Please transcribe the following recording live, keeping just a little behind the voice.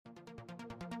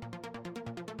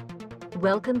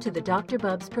Welcome to the Dr.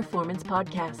 Bubs Performance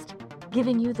Podcast,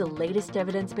 giving you the latest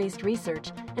evidence-based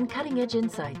research and cutting-edge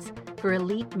insights for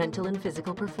elite mental and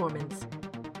physical performance.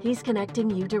 He's connecting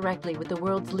you directly with the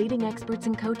world's leading experts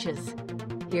and coaches.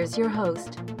 Here's your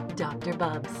host, Dr.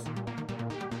 Bubs.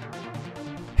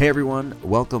 Hey everyone,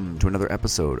 welcome to another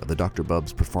episode of the Dr.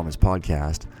 Bubs Performance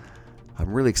Podcast.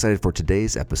 I'm really excited for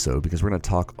today's episode because we're going to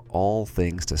talk all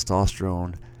things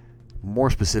testosterone.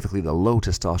 More specifically, the low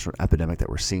testosterone epidemic that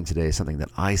we're seeing today is something that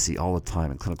I see all the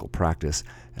time in clinical practice.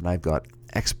 And I've got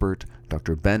expert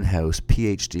Dr. Ben House,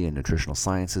 PhD in nutritional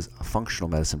sciences, a functional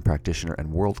medicine practitioner,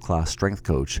 and world-class strength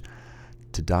coach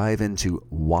to dive into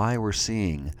why we're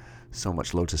seeing so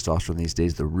much low testosterone these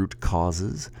days, the root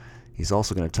causes. He's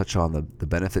also going to touch on the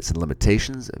benefits and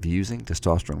limitations of using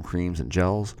testosterone creams and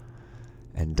gels,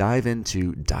 and dive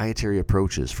into dietary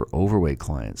approaches for overweight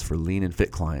clients, for lean and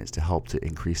fit clients to help to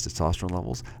increase testosterone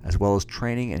levels, as well as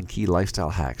training and key lifestyle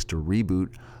hacks to reboot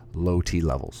low T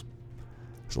levels.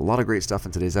 There's a lot of great stuff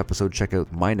in today's episode. Check out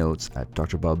my notes at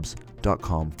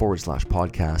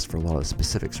drbubs.com/podcast for a lot of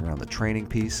specifics around the training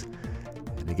piece.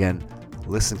 And again,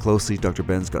 listen closely. Dr.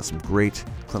 Ben's got some great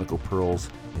clinical pearls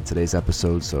in today's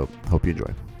episode, so hope you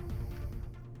enjoy.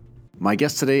 My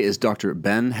guest today is Dr.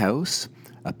 Ben House,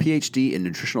 a PhD in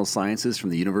nutritional sciences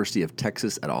from the University of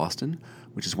Texas at Austin,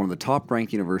 which is one of the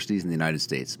top-ranked universities in the United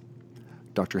States.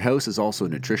 Dr. House is also a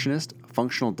nutritionist,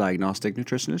 functional diagnostic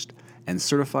nutritionist, and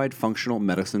certified functional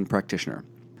medicine practitioner.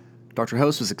 Dr.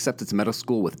 House was accepted to medical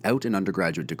school without an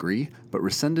undergraduate degree, but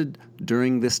rescinded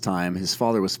during this time his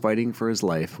father was fighting for his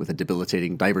life with a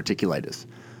debilitating diverticulitis.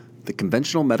 The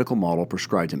conventional medical model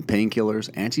prescribed him painkillers,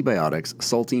 antibiotics,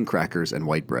 saltine crackers, and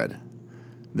white bread.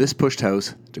 This pushed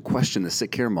House to question the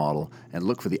sick care model and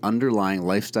look for the underlying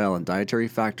lifestyle and dietary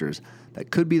factors that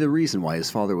could be the reason why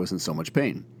his father was in so much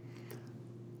pain.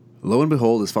 Lo and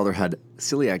behold, his father had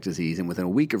celiac disease, and within a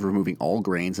week of removing all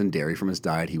grains and dairy from his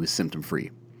diet, he was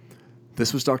symptom-free.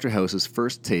 This was Dr. House's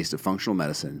first taste of functional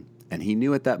medicine, and he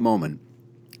knew at that moment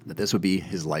that this would be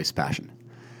his life's passion.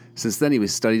 Since then, he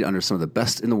was studied under some of the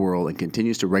best in the world and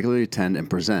continues to regularly attend and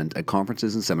present at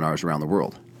conferences and seminars around the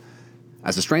world.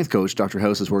 As a strength coach, Dr.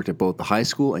 House has worked at both the high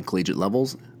school and collegiate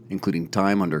levels, including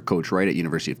time under Coach Wright at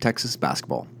University of Texas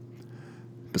basketball.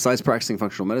 Besides practicing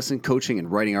functional medicine, coaching,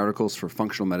 and writing articles for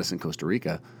Functional Medicine Costa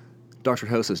Rica, Dr.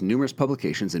 House has numerous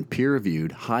publications in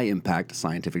peer-reviewed, high-impact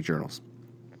scientific journals.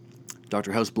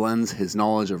 Dr. House blends his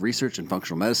knowledge of research and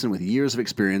functional medicine with years of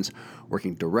experience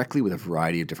working directly with a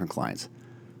variety of different clients.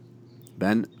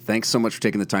 Ben, thanks so much for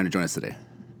taking the time to join us today.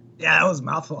 Yeah, that was a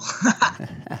mouthful.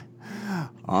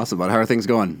 Awesome. How are things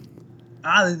going?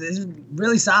 It's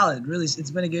really solid. Really, it's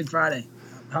been a good Friday.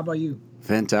 How about you?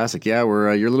 Fantastic. Yeah, you're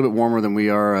a little bit warmer than we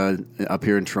are up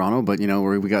here in Toronto, but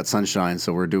we got sunshine,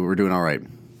 so we're doing all right.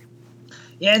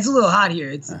 Yeah, it's a little hot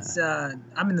here.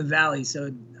 I'm in the valley, so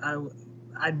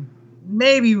I'd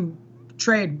maybe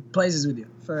trade places with you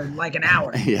for like an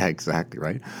hour. Yeah, exactly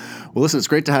right. Well, listen, it's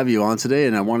great to have you on today,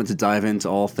 and I wanted to dive into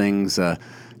all things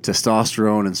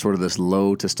testosterone and sort of this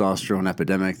low testosterone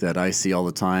epidemic that I see all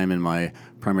the time in my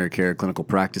primary care clinical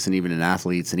practice, and even in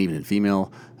athletes and even in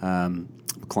female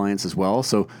clients as well.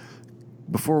 So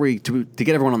before to get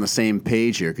everyone on the same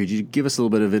page here, could you give us a little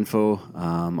bit of info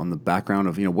on the background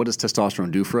of, what does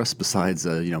testosterone do for us besides,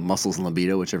 muscles and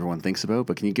libido, which everyone thinks about,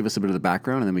 but can you give us a bit of the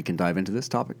background and then we can dive into this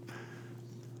topic?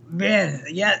 Man,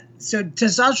 yeah. So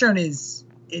testosterone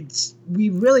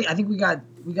I think we got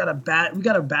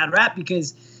a bad rap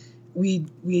because we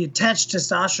attach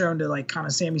testosterone to like kind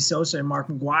of Sammy Sosa and Mark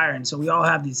McGuire, and so we all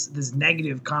have this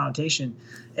negative connotation.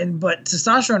 But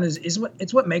testosterone is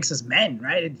what makes us men,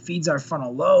 right? It feeds our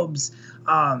frontal lobes,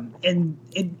 and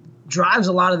it drives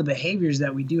a lot of the behaviors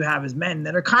that we do have as men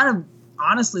that are kind of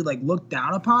honestly like looked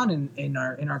down upon in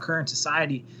our current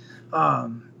society.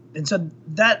 And so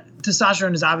that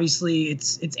testosterone is obviously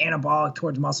it's anabolic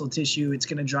towards muscle tissue. It's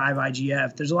going to drive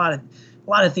IGF. There's a lot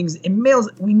of things in males.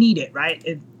 We need it, right?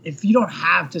 If you don't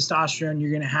have testosterone, you're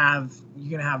going to have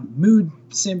mood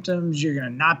symptoms. You're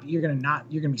going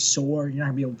to be sore. You're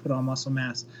not going to be able to put on muscle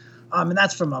mass. And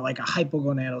that's from a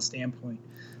hypogonadal standpoint.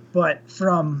 But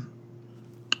from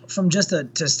just a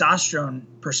testosterone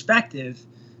perspective,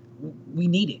 we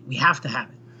need it. We have to have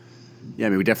it. Yeah, I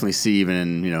mean, we definitely see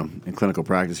even in clinical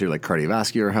practice here, like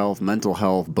cardiovascular health, mental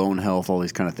health, bone health, all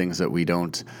these kind of things that we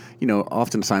don't,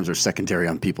 oftentimes are secondary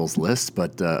on people's lists,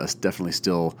 but it's definitely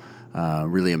still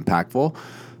really impactful.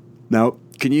 Now,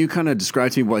 can you kind of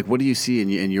describe to me, what do you see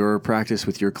in your practice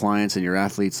with your clients and your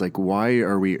athletes? Like, why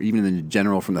are we, even in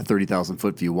general from the 30,000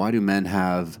 foot view, why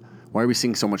are we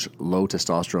seeing so much low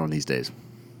testosterone these days?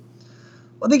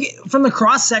 Well, I think from the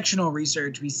cross-sectional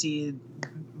research, we see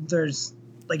there's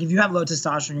like, if you have low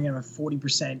testosterone, you're gonna have a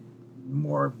 40%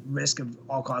 more risk of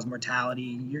all-cause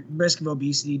mortality, your risk of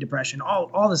obesity, depression,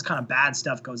 all this kind of bad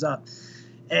stuff goes up.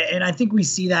 And I think we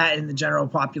see that in the general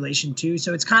population too.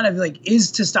 So it's kind of like,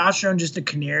 is testosterone just a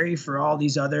canary for all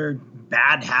these other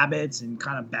bad habits and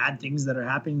kind of bad things that are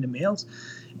happening to males?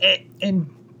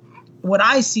 And what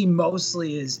I see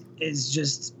mostly is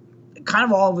just kind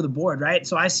of all over the board, right?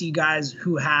 So I see guys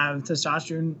who have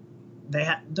testosterone,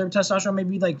 their testosterone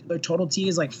maybe like their total T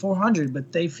is like 400,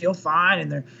 but they feel fine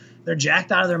and they're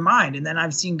jacked out of their mind. And then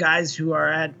I've seen guys who are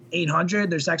at 800,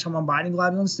 their sex hormone binding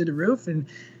globulins through the roof, and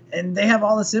they have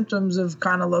all the symptoms of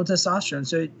kind of low testosterone.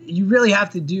 So you really have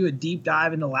to do a deep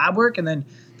dive into lab work, and then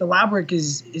the lab work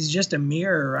is just a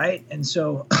mirror, right? And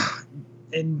so,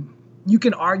 and you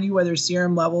can argue whether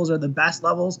serum levels are the best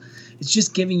levels. It's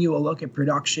just giving you a look at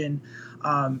production.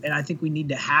 And I think we need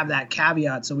to have that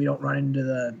caveat so we don't run into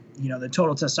the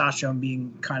total testosterone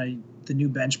being kind of the new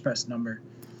bench press number.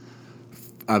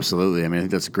 Absolutely. I mean, I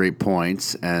think that's a great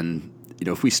point. And,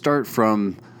 if we start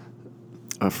from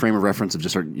a frame of reference of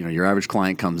just your average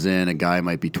client comes in, a guy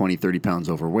might be 20, 30 pounds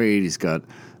overweight. He's got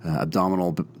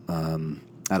abdominal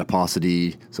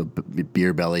adiposity, so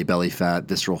beer belly, belly fat,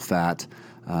 visceral fat.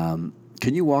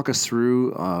 Can you walk us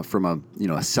through from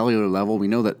a cellular level? We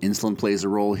know that insulin plays a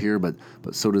role here, but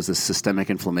so does the systemic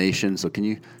inflammation. So can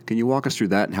you walk us through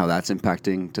that and how that's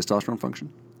impacting testosterone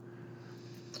function?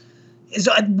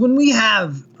 So when we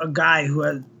have a guy who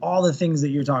has all the things that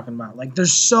you're talking about, like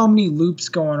there's so many loops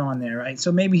going on there, right?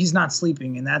 So maybe he's not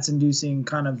sleeping, and that's inducing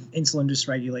kind of insulin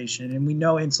dysregulation. And we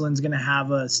know insulin's going to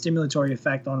have a stimulatory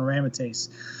effect on aromatase.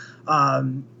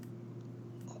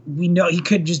 We know he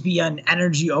could just be an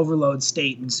energy overload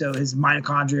state, and so his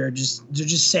mitochondria are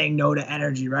just saying no to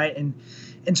energy, right? And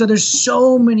so there's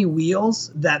so many wheels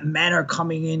that men are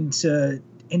coming into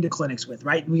clinics with,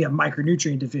 right? We have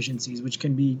micronutrient deficiencies, which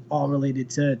can be all related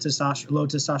to low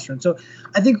testosterone. So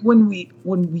I think when we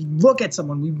look at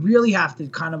someone, we really have to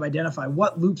kind of identify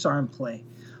what loops are in play.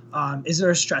 Is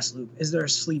there a stress loop? Is there a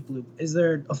sleep loop? Is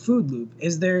there a food loop?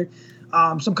 Is there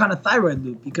some kind of thyroid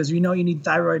loop? Because we know you need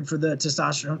thyroid for the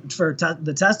testosterone, for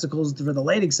the testicles, for the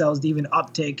Leydig cells to even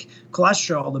uptake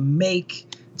cholesterol to make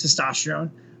testosterone.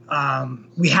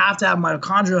 We have to have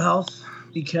mitochondrial health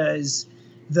because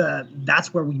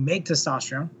that's where we make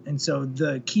testosterone. And so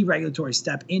the key regulatory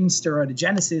step in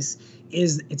steroidogenesis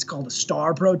it's called a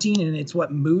star protein, and it's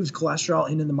what moves cholesterol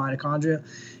into the mitochondria.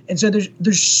 And so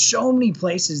there's so many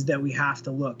places that we have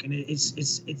to look, and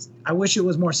it's I wish it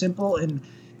was more simple, and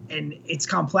it's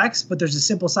complex, but there's a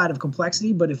simple side of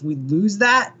complexity. But if we lose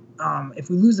that, if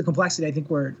we lose the complexity, I think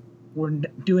we're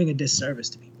doing a disservice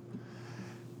to people.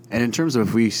 And in terms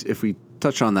of if we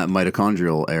touch on that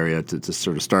mitochondrial area to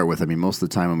sort of start with, I mean, most of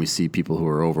the time when we see people who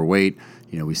are overweight,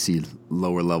 we see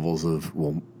lower levels of,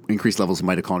 increased levels of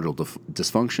mitochondrial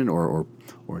dysfunction or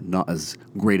not as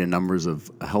great in numbers of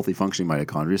a healthy functioning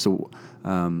mitochondria. So,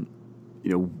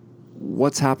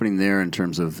 what's happening there in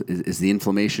terms of, is the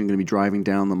inflammation going to be driving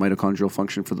down the mitochondrial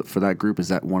function for that group? Is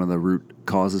that one of the root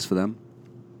causes for them?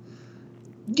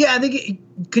 Yeah, I think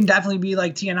it can definitely be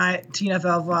like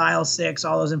TNF-alpha, IL-6,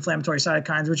 all those inflammatory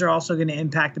cytokines, which are also going to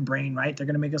impact the brain, right? They're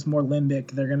going to make us more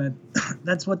limbic.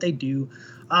 That's what they do.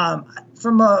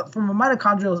 From a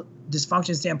mitochondrial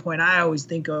dysfunction standpoint, I always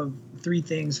think of three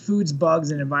things: foods,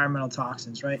 bugs, and environmental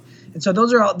toxins, right? And so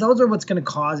those are what's going to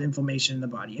cause inflammation in the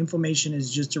body. Inflammation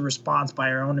is just a response by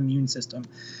our own immune system.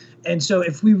 And so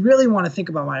if we really want to think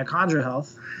about mitochondrial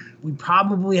health, we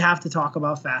probably have to talk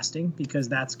about fasting, because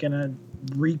that's going to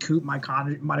recoup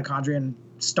mitochondria and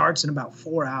starts in about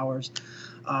 4 hours.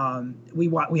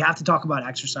 We have to talk about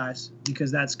exercise,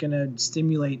 because that's going to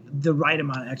stimulate the right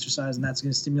amount of exercise, and that's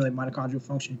going to stimulate mitochondrial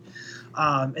function.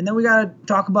 And then we got to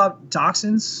talk about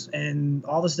toxins and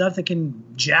all the stuff that can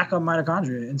jack up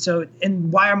mitochondria.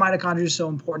 And why are mitochondria so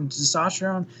important to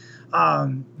testosterone?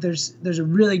 There's a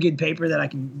really good paper that I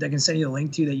can send you the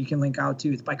link to, that you can link out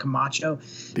to. It's by Camacho,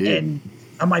 and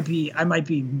I might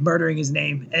be murdering his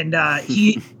name. And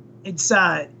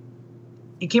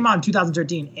it came out in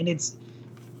 2013, and it's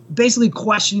basically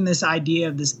questioning this idea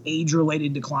of this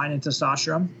age-related decline in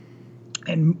testosterone.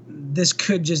 And this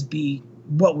could just be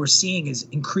what we're seeing is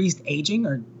increased aging,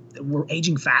 or we're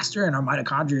aging faster, and our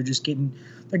mitochondria are just getting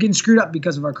screwed up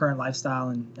because of our current lifestyle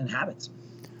and habits.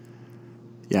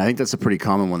 Yeah, I think that's a pretty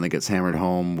common one that gets hammered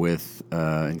home with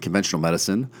in conventional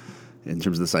medicine, in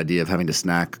terms of this idea of having to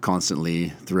snack constantly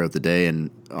throughout the day. And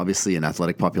obviously in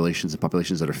athletic populations and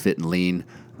populations that are fit and lean,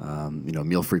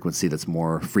 meal frequency that's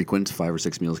more frequent, 5 or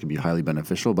 6 meals, can be highly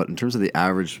beneficial. But in terms of the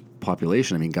average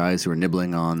population, I mean, guys who are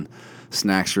nibbling on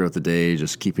snacks throughout the day,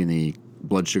 just keeping the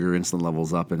blood sugar, insulin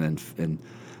levels up, and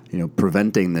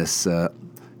preventing this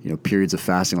periods of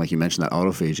fasting, like you mentioned, that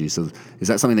autophagy. So is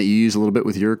that something that you use a little bit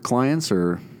with your clients,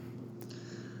 or?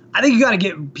 I think you got to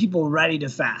get people ready to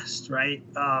fast, right?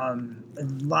 A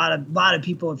lot of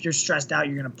people, if you're stressed out,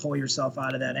 you're going to pull yourself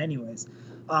out of that anyways.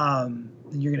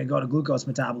 You're going to go to glucose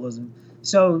metabolism.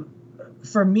 So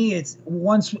for me, it's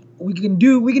once we can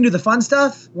do the fun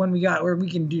stuff where we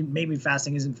can do, maybe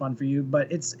fasting isn't fun for you,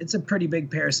 but it's a pretty big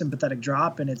parasympathetic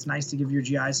drop, and it's nice to give your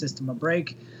GI system a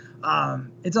break.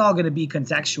 It's all going to be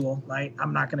contextual, right?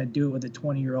 I'm not going to do it with a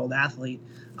 20-year-old athlete.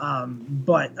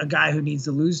 But a guy who needs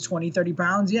to lose 20, 30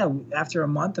 pounds, yeah, after a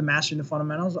month of mastering the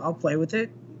fundamentals, I'll play with it.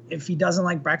 If he doesn't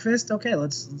like breakfast, okay,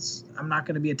 I'm not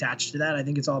going to be attached to that. I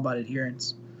think it's all about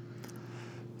adherence.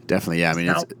 Definitely, yeah. I mean,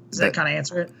 does that kind of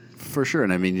answer it? For sure.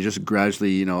 And I mean, you just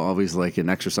gradually, always like in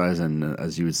exercise and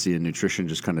as you would see in nutrition,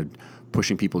 just kind of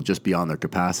pushing people just beyond their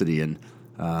capacity. And,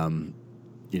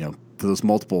 for those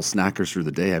multiple snackers through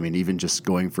the day, I mean, even just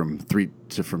going from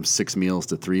 6 meals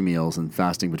to 3 meals and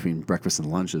fasting between breakfast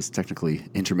and lunch is technically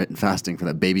intermittent fasting for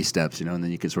that baby steps, and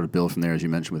then you can sort of build from there, as you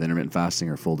mentioned, with intermittent fasting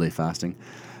or full day fasting.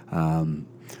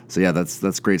 So yeah,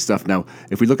 that's great stuff. Now,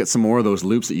 if we look at some more of those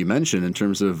loops that you mentioned in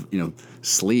terms of,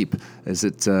 sleep, is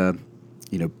it,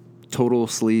 total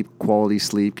sleep, quality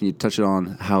sleep? Can you touch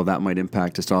on how that might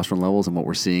impact testosterone levels and what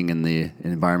we're seeing in the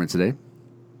environment today?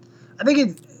 I think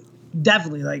it's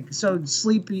definitely so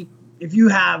sleep. If you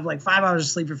have 5 hours of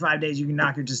sleep for 5 days, you can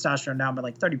knock your testosterone down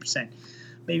by 30%,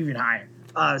 maybe even higher.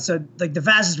 So the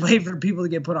fastest way for people to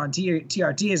get put on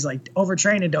TRT is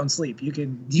overtrain and don't sleep. You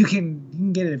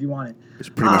can get it if you want it.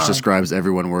 Which pretty much describes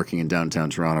everyone working in downtown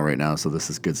Toronto right now. So this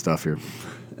is good stuff here.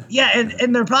 Yeah,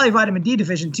 and they're probably vitamin D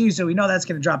deficient too, so we know that's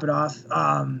going to drop it off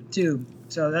too.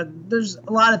 So there's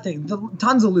a lot of things,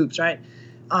 tons of loops, right?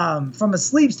 From a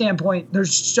sleep standpoint,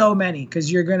 there's so many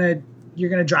because you're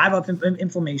gonna drive up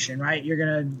inflammation, right? You're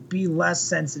gonna be less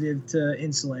sensitive to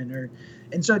insulin,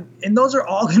 and those are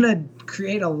all gonna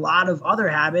create a lot of other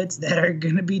habits that are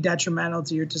gonna be detrimental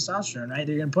to your testosterone, right?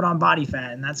 They're gonna put on body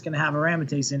fat, and that's gonna have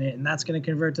aromatase in it, and that's gonna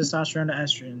convert testosterone to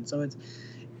estrogen. So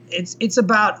it's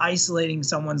about isolating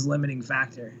someone's limiting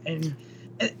factor. And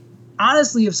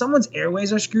honestly, if someone's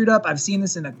airways are screwed up, I've seen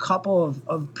this in a couple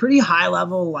of pretty high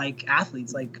level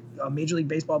athletes, like a Major League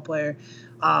Baseball player.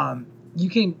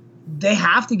 They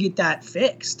have to get that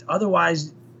fixed.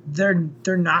 Otherwise, they're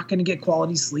not going to get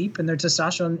quality sleep, and their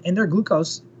testosterone and their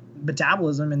glucose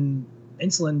metabolism and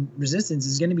insulin resistance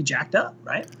is going to be jacked up,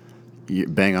 right? You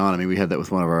bang on. I mean, we had that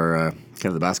with one of our kind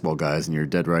of the basketball guys, and you're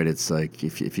dead right. It's like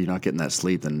if you're not getting that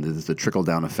sleep, then the trickle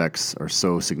down effects are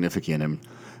so significant. And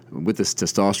with this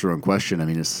testosterone question, I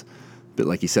mean, it's a bit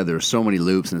like you said, there are so many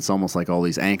loops, and it's almost like all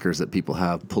these anchors that people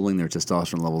have pulling their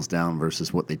testosterone levels down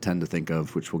versus what they tend to think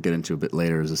of, which we'll get into a bit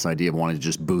later, is this idea of wanting to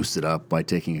just boost it up by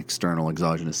taking external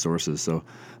exogenous sources. So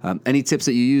any tips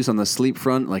that you use on the sleep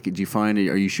front? Do you find,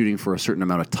 are you shooting for a certain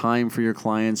amount of time for your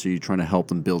clients? Are you trying to help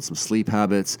them build some sleep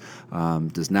habits?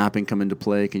 Does napping come into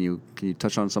play? Can you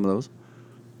touch on some of those?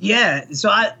 Yeah, so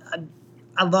I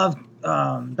love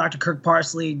Dr. Kirk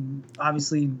Parsley.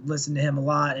 Obviously, listen to him a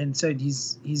lot, and so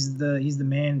he's the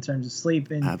man in terms of sleep.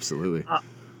 And absolutely.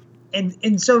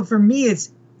 And so for me,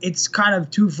 it's kind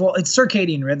of twofold. It's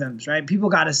circadian rhythms, right? People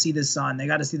got to see the sun. They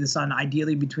got to see the sun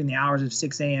ideally between the hours of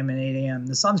 6 a.m. and 8 a.m.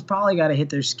 The sun's probably got to hit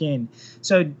their skin.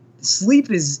 So sleep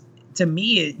is, to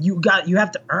me, you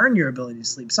have to earn your ability to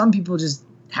sleep. Some people just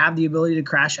have the ability to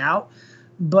crash out,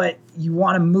 but you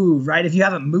want to move, right? If you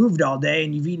haven't moved all day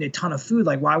and you've eaten a ton of food,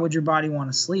 why would your body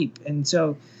want to sleep? And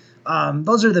so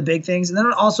those are the big things. And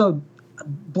then also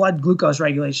blood glucose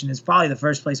regulation is probably the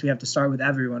first place we have to start with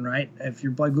everyone, right? If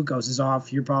your blood glucose is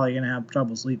off, you're probably going to have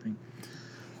trouble sleeping.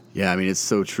 Yeah, I mean, it's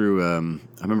so true.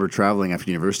 I remember traveling after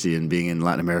university and being in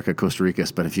Latin America, Costa Rica,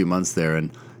 spent a few months there,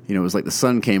 and it was like the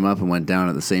sun came up and went down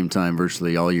at the same time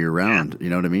virtually all year round. You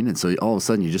know what I mean? And so all of a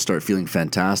sudden you just start feeling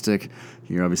fantastic.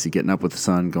 You're obviously getting up with the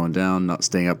sun going down, not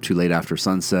staying up too late after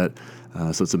sunset.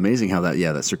 So it's amazing how that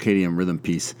circadian rhythm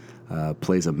piece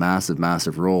plays a massive,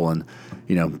 massive role. And,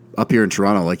 up here in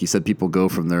Toronto, like you said, people go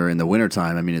from in the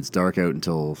wintertime. I mean, it's dark out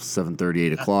until 7:30,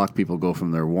 8 o'clock. People go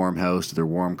from their warm house to their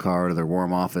warm car to their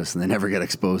warm office, and they never get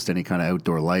exposed to any kind of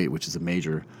outdoor light, which is a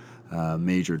major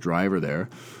driver there.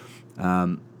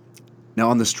 Now,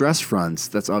 on the stress fronts,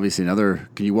 that's obviously another.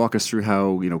 Can you walk us through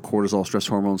how cortisol, stress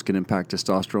hormones, can impact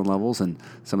testosterone levels and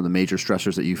some of the major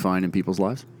stressors that you find in people's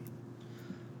lives?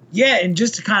 Yeah, and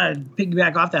just to kind of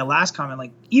piggyback off that last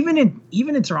comment, even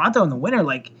in Toronto in the winter,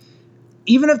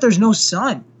 even if there's no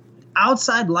sun,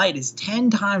 outside light is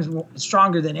 10 times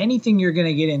stronger than anything you're going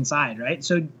to get inside, right?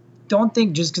 So don't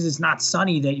think just because it's not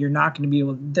sunny that you're not going to be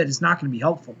able, that it's not going to be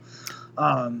helpful.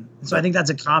 So I think that's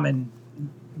a common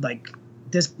like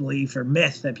disbelief or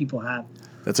myth that people have.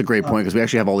 That's a great point because we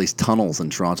actually have all these tunnels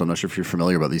in Toronto. I'm not sure if you're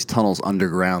familiar about these tunnels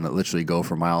underground that literally go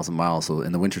for miles and miles. So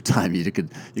in the wintertime, you could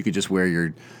just wear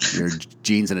your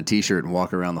jeans and a T-shirt and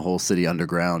walk around the whole city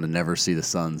underground and never see the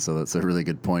sun. So that's a really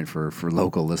good point for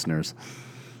local listeners.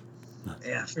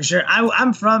 Yeah, for sure.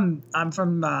 I'm from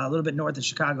a little bit north of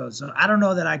Chicago, so I don't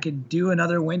know that I could do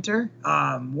another winter.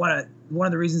 One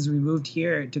of the reasons we moved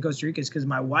here to Costa Rica is because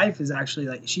my wife is actually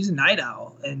like, she's a night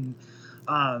owl, and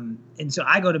so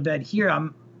I go to bed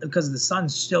here. Because the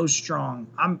sun's so strong.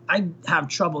 I have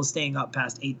trouble staying up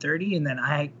past 8:30, and then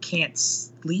I can't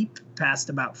sleep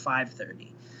past about 5:30.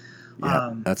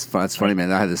 Yeah, that's funny,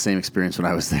 man. I had the same experience when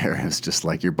I was there. It's just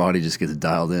like your body just gets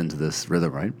dialed into this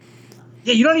rhythm, right?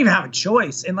 Yeah, you don't even have a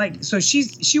choice. And like, so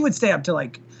she would stay up to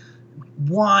like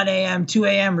 1 a.m., 2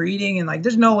 a.m. reading, and like,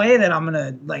 there's no way that I'm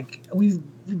gonna like. We've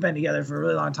been together for a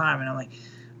really long time, and I'm like.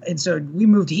 And so we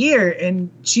moved here, and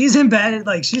she's in bed,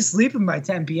 like she's sleeping by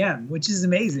 10 p.m., which is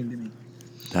amazing to me.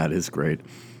 That is great.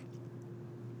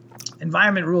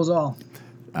 Environment rules all.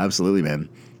 Absolutely, man.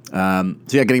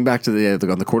 So yeah, getting back to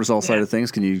on the cortisol side of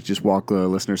things, can you just walk the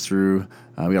listeners through?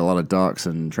 We got a lot of docs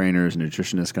and trainers and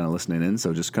nutritionists kind of listening in,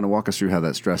 so just kind of walk us through how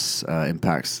that stress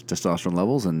impacts testosterone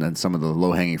levels and some of the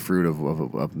low-hanging fruit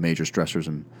of major stressors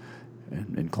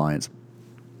in clients.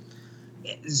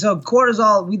 So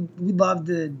cortisol, we love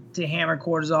to hammer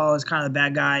cortisol as kind of the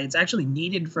bad guy. It's actually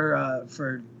needed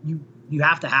for you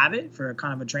have to have it for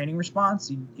kind of a training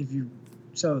response.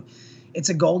 So it's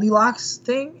a Goldilocks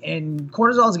thing, and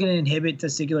cortisol is going to inhibit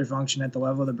testicular function at the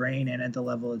level of the brain and at the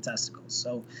level of the testicles.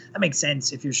 So that makes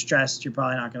sense. If you're stressed, you're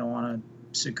probably not going to want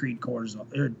to secrete cortisol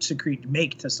or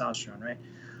make testosterone, right?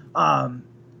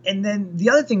 And then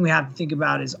the other thing we have to think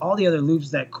about is all the other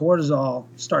loops that cortisol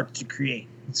starts to create.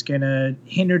 It's going to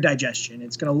hinder digestion.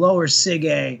 It's going to lower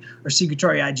Sig-A or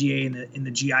secretory IgA in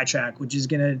the GI tract, which is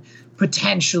going to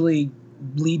potentially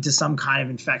lead to some kind of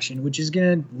infection, which is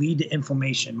going to lead to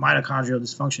inflammation, mitochondrial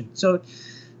dysfunction. So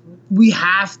we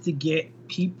have to get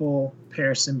people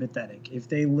parasympathetic. If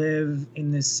they live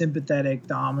in this sympathetic,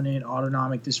 dominant,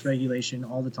 autonomic dysregulation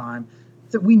all the time,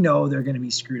 that we know they're going to be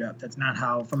screwed up. That's not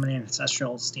how, from an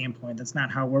ancestral standpoint, that's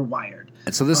not how we're wired.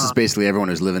 And so this is basically everyone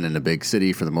who's living in a big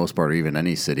city for the most part, or even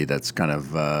any city that's kind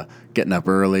of getting up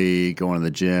early, going to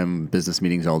the gym, business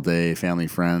meetings all day, family,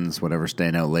 friends, whatever,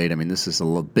 staying out late. I mean, this is a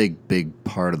big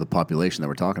part of the population that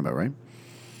we're talking about, right?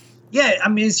 Yeah, I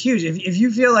mean, it's huge. If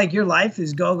you feel like your life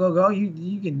is go, go, go,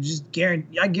 you can just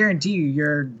I guarantee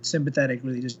you're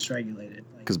sympathetically dysregulated.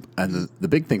 And the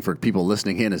big thing for people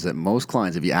listening in is that most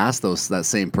clients, if you ask that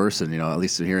same person, at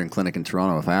least here in clinic in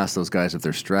Toronto, if I ask those guys if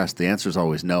they're stressed, the answer is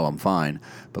always no, I'm fine.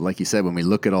 But like you said, when we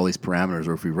look at all these parameters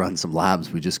or if we run some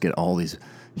labs, we just get all these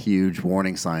huge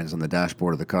warning signs on the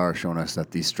dashboard of the car showing us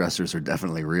that these stressors are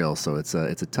definitely real. So it's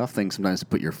a tough thing sometimes to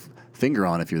put your finger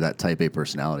on if you're that type A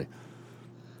personality.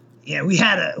 Yeah, we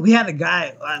had a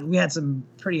guy. We had some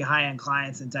pretty high-end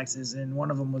clients in Texas, and one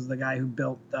of them was the guy who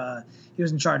built. He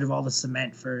was in charge of all the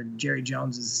cement for Jerry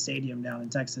Jones's stadium down in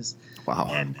Texas. Wow.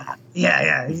 And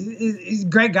he's a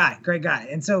great guy.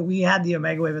 And so we had the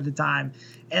Omega Wave at the time,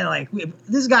 and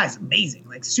this guy's amazing,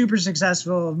 like super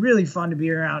successful, really fun to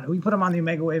be around. We put him on the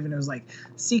Omega Wave, and it was like,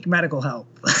 seek medical help.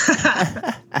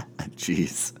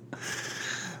 Jeez,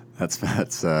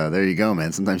 that's there you go,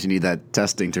 man. Sometimes you need that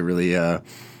testing to really.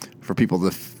 For people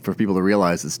to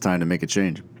realize it's time to make a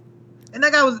change. And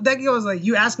that guy was like,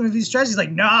 you ask him if he's stressed. He's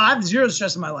like, no, I have zero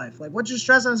stress in my life. Like, what's your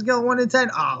stress on a scale of 1 to 10?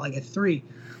 Oh, like a 3.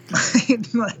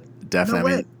 Definitely. No,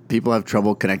 I mean, people have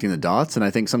trouble connecting the dots, and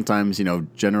I think sometimes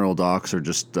general docs are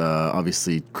just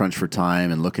obviously crunched for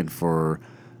time and looking for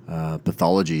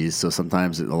pathologies. So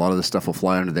sometimes a lot of this stuff will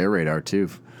fly under their radar too.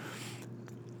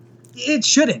 It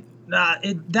shouldn't.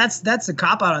 That's a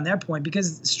cop out on their point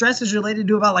because stress is related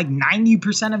to about like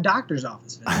 90% of doctors'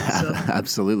 office visits. So.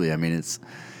 Absolutely. I mean,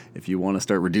 if you want to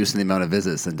start reducing the amount of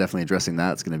visits, then definitely addressing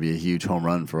that is going to be a huge home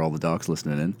run for all the docs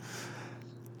listening in.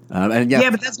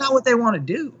 But that's not what they want to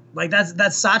do. Like that's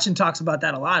Sachin talks about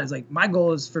that a lot. It's like my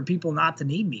goal is for people not to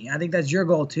need me. I think that's your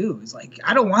goal too. It's like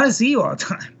I don't want to see you all the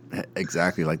time.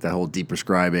 Exactly, like that whole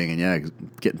deprescribing and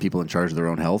getting people in charge of their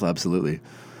own health. Absolutely.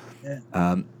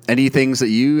 Yeah. Any things that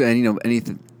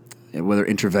anything, whether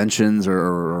interventions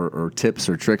or tips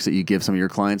or tricks that you give some of your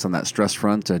clients on that stress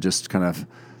front to just kind of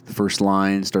the first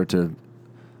line start to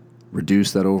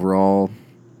reduce that overall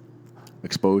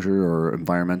exposure or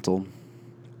environmental?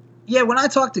 Yeah, when I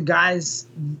talk to guys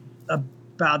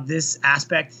about this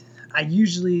aspect, I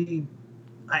usually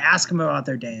I ask them about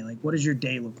their day. Like, what does your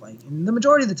day look like? And the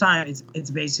majority of the time,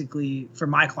 it's basically, for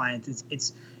my clients,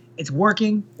 it's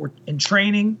working or in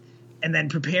training, and then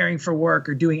preparing for work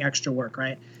or doing extra work,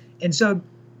 right? And so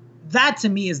that to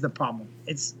me is the problem.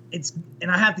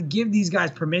 And I have to give these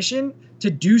guys permission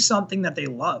to do something that they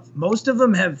love. Most of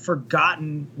them have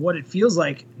forgotten what it feels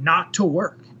like not to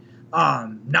work,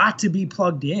 not to be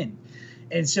plugged in.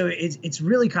 And so it's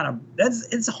really kind of,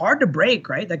 it's hard to break,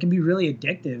 right? That can be really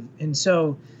addictive. And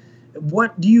so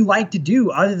what do you like to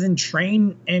do other than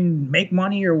train and make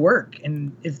money or work?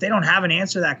 And if they don't have an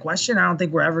answer to that question, I don't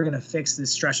think we're ever going to fix this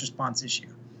stress response issue.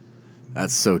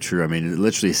 That's so true. I mean,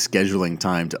 literally scheduling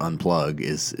time to unplug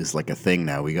is like a thing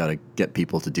now. We got to get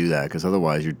people to do that, because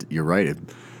otherwise you're right.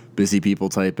 Busy people,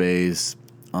 type A's,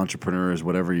 entrepreneurs,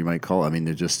 whatever you might call it. I mean,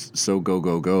 they're just so go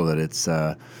that it's,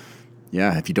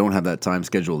 if you don't have that time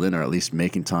scheduled in, or at least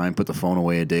making time, put the phone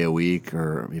away a day a week,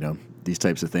 or, these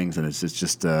types of things. And it's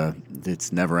just,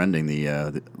 it's never ending,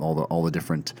 all the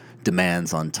different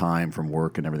demands on time from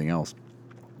work and everything else.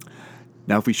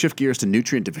 Now, if we shift gears to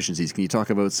nutrient deficiencies, can you talk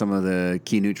about some of the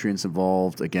key nutrients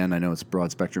involved? Again, I know it's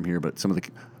broad spectrum here, but some of the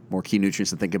more key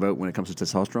nutrients to think about when it comes to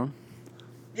testosterone?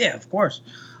 Yeah, of course.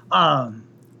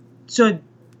 So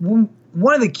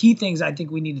one of the key things I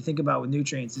think we need to think about with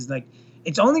nutrients is, like,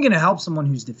 it's only going to help someone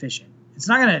who's deficient. It's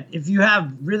not going to, if you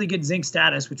have really good zinc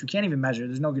status, which we can't even measure,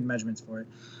 there's no good measurements for it,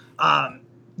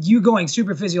 you going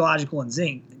super physiological in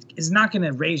zinc is not going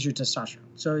to raise your testosterone.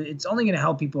 So it's only going to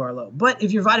help people who are low. But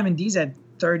if your vitamin D is at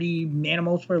 30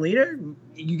 nanomoles per liter,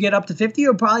 you get up to 50,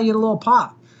 you'll probably get a little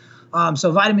pop.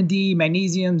 So vitamin D,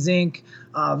 magnesium, zinc,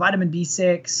 vitamin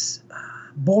B6,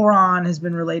 boron has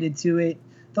been related to it.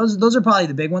 Those are probably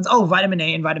the big ones. Oh, vitamin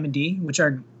A and vitamin D, which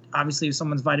are obviously, if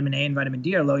someone's vitamin A and vitamin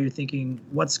D are low, you're thinking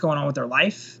what's going on with their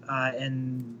life,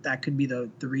 and that could be the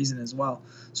reason as well.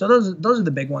 So those are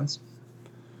the big ones.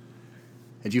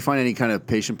 And do you find any kind of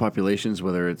patient populations,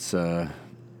 whether it's the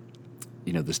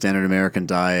standard American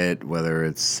diet, whether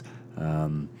it's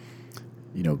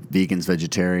vegans,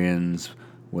 vegetarians,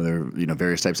 whether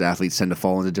various types of athletes tend to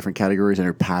fall into different categories, and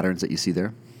are patterns that you see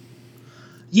there?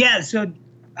 Yeah, so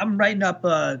I'm writing up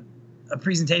a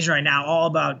presentation right now all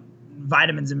about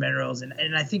vitamins and minerals,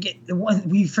 and I think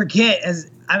we forget, as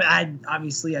I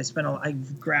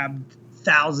grabbed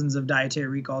thousands of dietary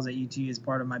recalls at UT as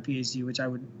part of my PhD, which I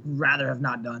would rather have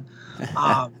not done.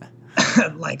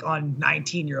 Like on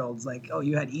 19-year-olds, like, oh,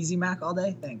 you had Easy Mac all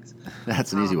day? Thanks.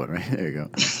 That's an easy one, right? There you go.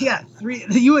 Yeah,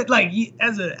 you would, like,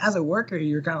 as a worker,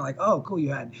 you're kind of like, oh, cool, you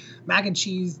had mac and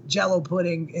cheese, Jello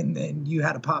pudding, and then you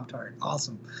had a Pop-Tart.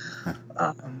 Awesome.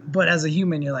 But as a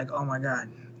human, you're like, oh my God.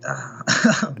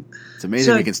 It's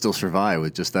amazing we can still survive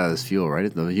with just that as fuel,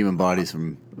 right? The human body's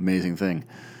an amazing thing.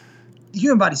 The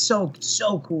human body's so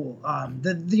cool.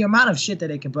 The amount of shit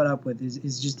that it can put up with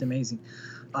is just amazing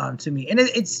to me. And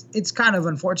it's kind of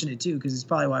unfortunate too, because it's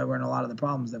probably why we're in a lot of the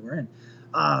problems that we're in,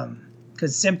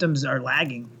 because symptoms are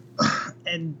lagging.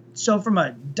 And so from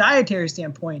a dietary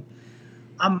standpoint,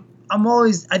 I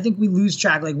think we lose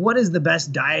track. Like, what is the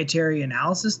best dietary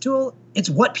analysis tool? It's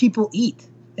what people eat.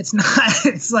 It's not,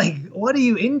 it's like, what are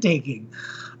you intaking?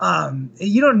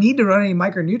 You don't need to run any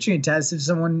micronutrient tests if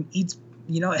someone eats,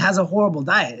 has a horrible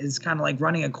diet. It's kind of like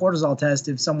running a cortisol test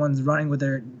if someone's running with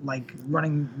a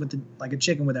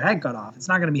chicken with their head cut off. It's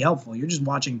not going to be helpful. You're just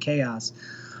watching chaos.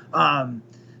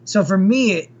 So for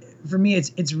me,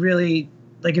 it's really,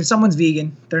 like, if someone's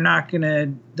vegan, they're not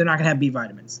gonna have B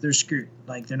vitamins. They're screwed.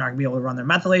 Like, they're not gonna be able to run their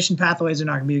methylation pathways. They're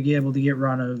not gonna be able to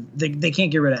get they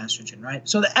can't get rid of estrogen, right?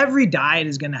 So every diet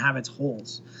is gonna have its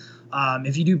holes.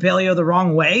 If you do paleo the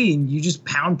wrong way and you just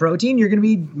pound protein, you're gonna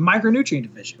be micronutrient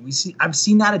deficient. I've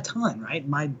seen that a ton, right?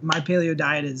 My paleo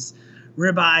diet is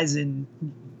ribeyes and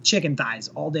chicken thighs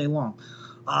all day long,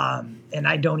 and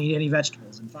I don't eat any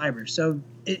vegetables and fiber. So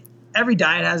every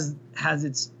diet has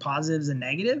its positives and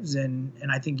negatives, and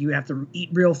I think you have to eat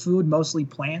real food, mostly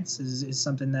plants, is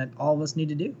something that all of us need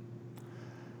to do.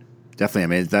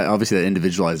 Definitely. I mean, obviously that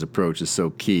individualized approach is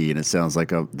so key, and it sounds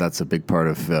like that's a big part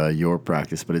of your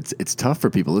practice. But it's tough for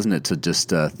people, isn't it, to just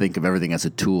think of everything as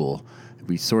a tool.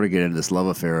 We sort of get into this love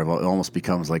affair of it almost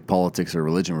becomes like politics or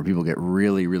religion, where people get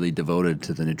really, really devoted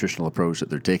to the nutritional approach that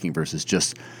they're taking versus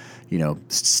just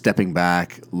stepping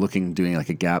back, doing like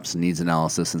a gaps and needs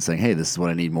analysis and saying, hey, this is what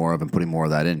I need more of, and putting more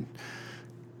of that in.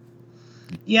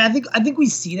 Yeah, I think we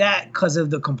see that because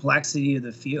of the complexity of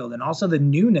the field and also the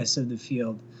newness of the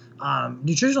field.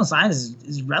 Nutritional science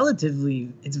is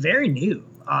relatively, it's very new.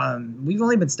 We've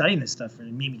only been studying this stuff for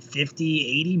maybe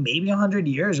 50, 80, maybe 100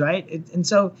 years, right? And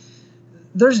so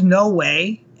there's no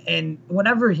way, And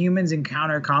whenever humans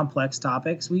encounter complex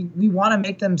topics, we want to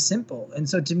make them simple. And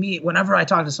so to me, whenever I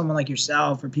talk to someone like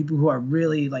yourself or people who are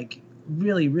really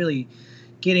really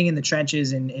getting in the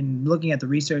trenches and looking at the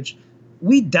research,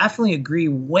 we definitely agree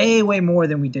way more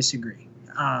than we disagree.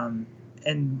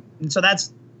 And so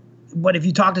that's, but if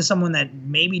you talk to someone that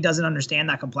maybe doesn't understand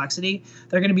that complexity,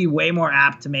 they're going to be way more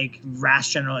apt to make rash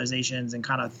generalizations and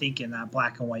kind of think in that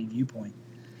black and white viewpoint.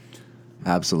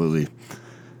 Absolutely.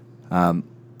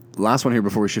 Last one here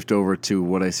before we shift over to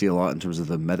what I see a lot in terms of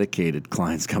the medicated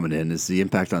clients coming in is the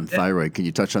impact on thyroid. Can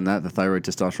you touch on that, the thyroid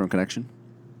testosterone connection?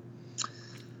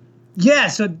 Yeah,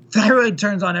 so thyroid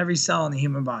turns on every cell in the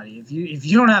human body. If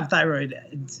you don't have thyroid,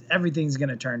 everything's going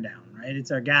to turn down, right?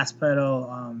 It's our gas pedal.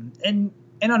 And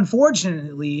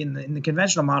unfortunately, in the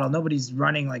conventional model, nobody's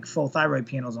running like full thyroid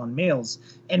panels on males.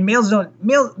 And males don't.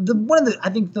 I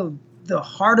think the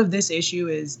heart of this issue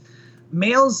is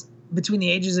males between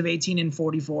the ages of 18 and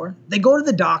 44, they go to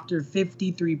the doctor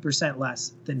 53%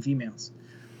 less than females.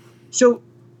 So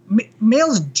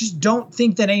males just don't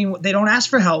think that they don't ask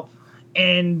for help.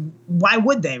 And why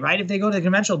would they, right? If they go to the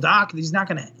conventional doc, he's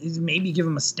maybe give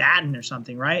them a statin or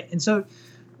something, right? And so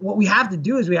what we have to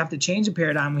do is we have to change the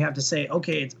paradigm. We have to say,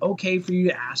 okay, it's okay for you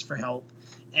to ask for help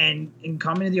and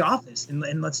come into the office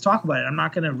and let's talk about it. I'm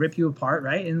not going to rip you apart,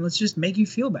 right? And let's just make you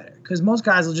feel better. Because most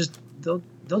guys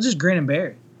they'll just grin and bear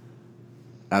it.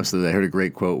 Absolutely. I heard a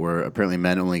great quote where apparently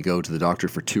men only go to the doctor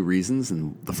for two reasons.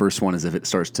 And the first one is if it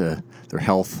starts to,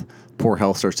 poor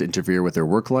health starts to interfere with their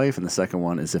work life. And the second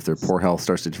one is if their poor health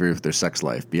starts to interfere with their sex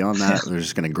life. Beyond that, they're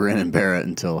just going to grin and bear it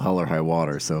until hell or high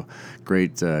water. So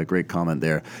great comment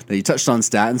there. Now you touched on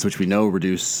statins, which we know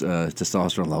reduce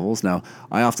testosterone levels. Now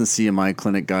I often see in my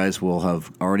clinic guys will have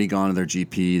already gone to their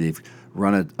GP. They've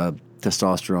run a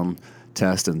testosterone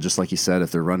test, and just like you said,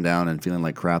 if they're run down and feeling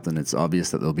like crap, then it's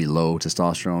obvious that they'll be low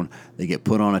testosterone. They get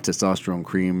put on a testosterone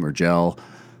cream or gel.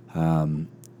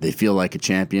 They feel like a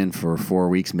champion for 4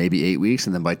 weeks, maybe 8 weeks,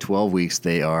 and then by 12 weeks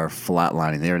they are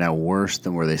flatlining. They are now worse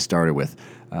than where they started with.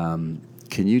 Can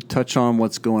you touch on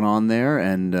what's going on there,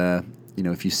 and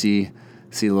if you see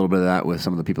a little bit of that with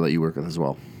some of the people that you work with as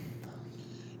well?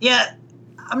 Yeah,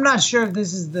 I'm not sure if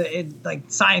this is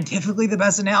scientifically the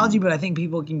best analogy, but I think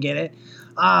people can get it.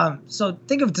 So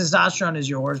think of testosterone as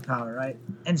your horsepower, right?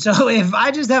 And so if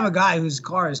I just have a guy whose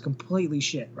car is completely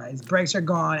shit, right? His brakes are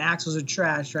gone, axles are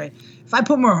trashed, right? If I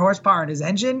put more horsepower in his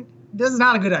engine, this is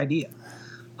not a good idea.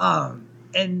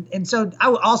 And so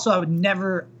I would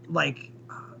never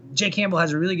Jay Campbell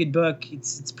has a really good book.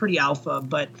 It's pretty alpha,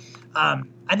 but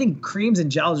I think creams and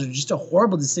gels are just a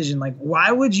horrible decision. Like,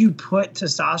 why would you put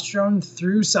testosterone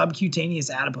through subcutaneous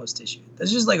adipose tissue?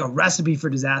 That's just like a recipe for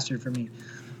disaster for me.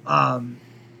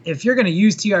 If you're going to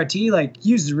use TRT,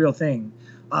 use the real thing.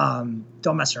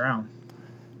 Don't mess around.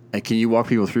 And can you walk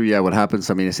people through, what happens?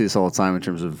 I mean, I see this all the time in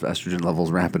terms of estrogen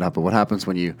levels ramping up, but what happens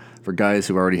for guys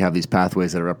who already have these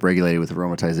pathways that are upregulated with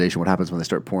aromatization, what happens when they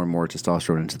start pouring more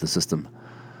testosterone into the system?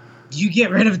 You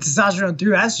get rid of testosterone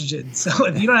through estrogen. So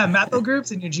if you don't have methyl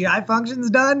groups and your GI function's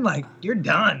done, you're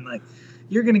done.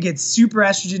 You're going to get super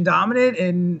estrogen dominant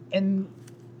and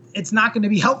it's not going to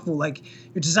be helpful. Your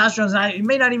testosterone's it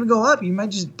may not even go up. You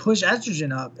might just push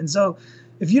estrogen up. And so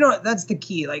if you don't, that's the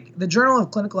key. The Journal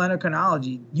of Clinical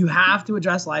Endocrinology, you have to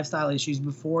address lifestyle issues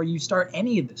before you start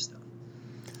any of this stuff.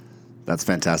 That's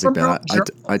fantastic, Ben.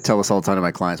 I tell this all the time to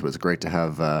my clients, but it's great to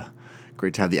have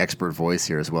the expert voice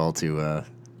here as well to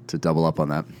double up on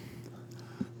that.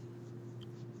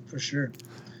 For sure.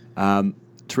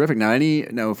 Terrific. Now,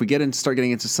 if we start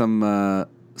getting into some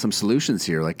solutions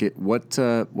here, what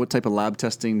type of lab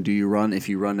testing do you run, if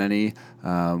you run any,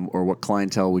 or what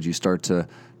clientele would you start to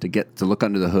get to look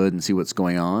under the hood and see what's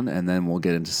going on, and then we'll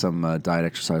get into some diet,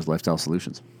 exercise, lifestyle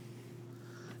solutions.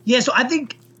 Yeah, so I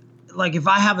think if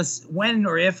I have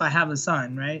if I have a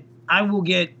son, right, I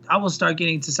will start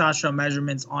getting testosterone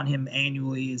measurements on him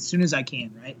annually as soon as I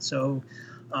can, right? So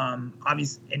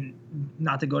obviously, and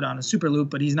not to go down a super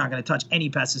loop, but he's not going to touch any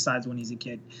pesticides when he's a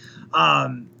kid.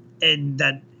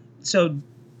 So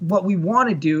what we want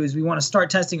to do is we want to start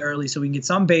testing early so we can get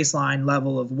some baseline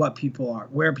level of where people are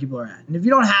at. And if you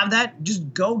don't have that,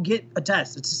 just go get a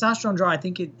test. A testosterone draw, I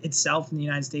think itself in the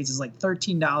United States is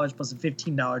 $13 plus a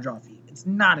 $15 draw fee. It's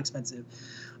not expensive.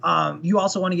 You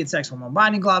also want to get sex hormone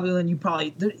binding globulin.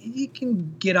 You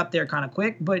can get up there kind of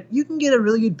quick, but you can get a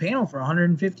really good panel for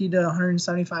 $150 to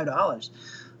 $175.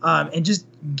 And just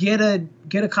get a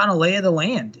kind of lay of the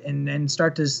land and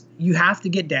start to, you have to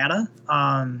get data.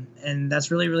 And that's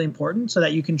really, really important so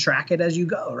that you can track it as you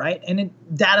go. Right. And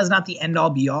data is not the end all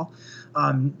be all.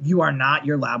 You are not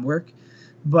your lab work,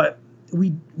 but we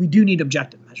do need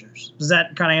objective measures. Does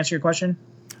that kind of answer your question?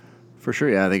 For sure,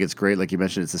 yeah. I think it's great. Like you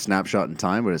mentioned, it's a snapshot in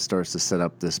time, but it starts to set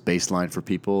up this baseline for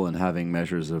people, and having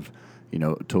measures of,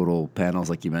 total panels,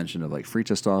 like you mentioned, of like free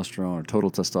testosterone or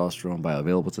total testosterone,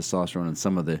 bioavailable testosterone, and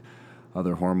some of the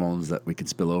other hormones that we can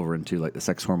spill over into, like the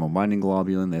sex hormone binding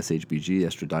globulin, the SHBG,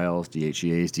 estradiols,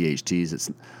 DHEAs, DHTs.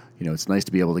 It's nice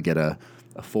to be able to get a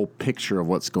full picture of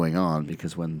what's going on,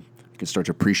 because when you can start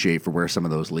to appreciate for where some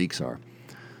of those leaks are.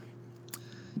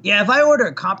 Yeah, if I order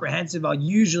a comprehensive, I'll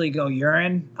usually go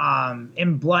urine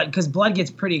in blood, because blood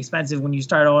gets pretty expensive when you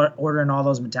start ordering all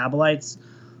those metabolites.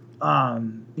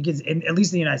 Because at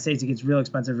least in the United States, it gets real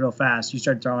expensive real fast. You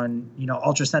start throwing,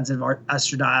 ultra-sensitive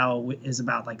estradiol is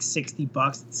about like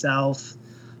 $60 itself.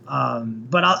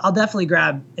 But I'll definitely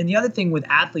grab. And the other thing with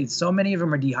athletes, so many of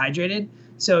them are dehydrated.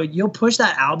 So you'll push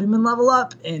that albumin level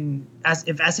up, and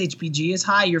if SHBG is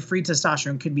high, your free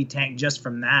testosterone could be tanked just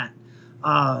from that.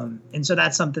 And so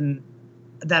that's something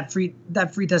that free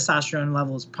testosterone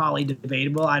level is probably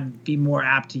debatable. I'd be more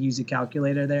apt to use a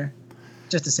calculator there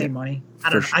just to save money.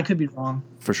 I don't know. I could be wrong.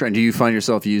 For sure. And do you find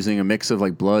yourself using a mix of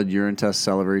like blood, urine tests,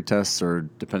 salivary tests, or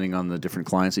depending on the different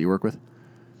clients that you work with?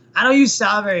 I don't use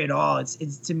salivary at all. It's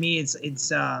to me, it's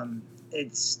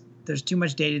there's too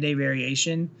much day-to-day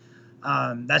variation.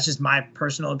 That's just my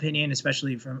personal opinion,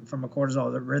 especially from a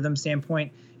cortisol rhythm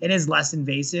standpoint. It is less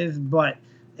invasive, but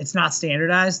it's not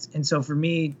standardized. And so for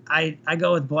me, I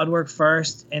go with blood work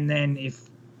first. And then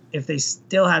if they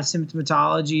still have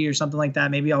symptomatology or something like that,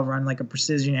 maybe I'll run like a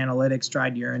precision analytics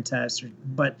dried urine test.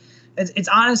 But it's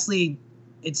honestly,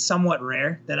 it's somewhat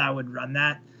rare that I would run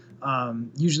that.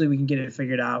 Usually we can get it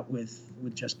figured out with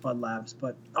just blood labs,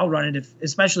 but I'll run it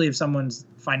especially if someone's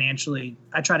financially.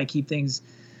 I try to keep things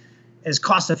as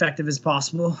cost effective as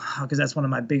possible, because that's one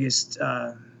of my biggest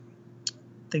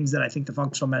things that I think the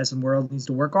functional medicine world needs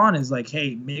to work on is like,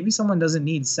 hey, maybe someone doesn't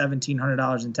need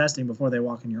 $1,700 in testing before they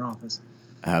walk in your office.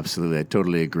 Absolutely. I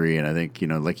totally agree. And I think,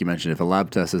 like you mentioned, if a lab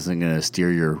test isn't going to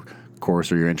steer your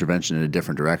course or your intervention in a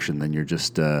different direction, then you're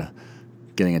just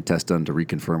getting a test done to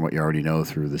reconfirm what you already know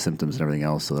through the symptoms and everything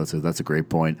else. So that's a great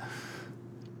point.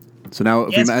 So now,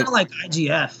 it's kind of like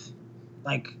IGF.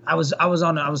 Like I was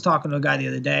talking to a guy the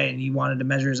other day, and he wanted to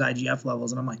measure his IGF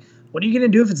levels, and I'm like, what are you going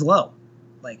to do if it's low?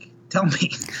 Like, tell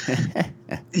me.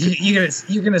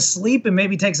 You're gonna sleep and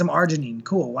maybe take some arginine.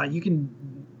 Cool. Well,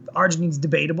 arginine's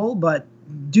debatable, but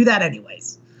do that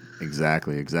anyways.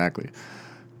 Exactly.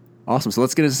 Awesome. So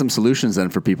let's get into some solutions then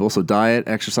for people. So diet,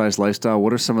 exercise, lifestyle.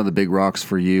 What are some of the big rocks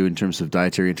for you in terms of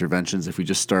dietary interventions? If we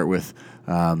just start with,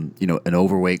 an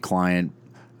overweight client,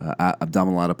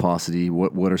 abdominal adiposity,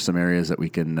 what are some areas that we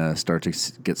can start to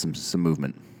get some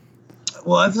movement?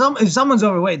 Well, if someone's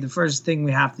overweight, the first thing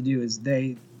we have to do is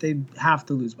they have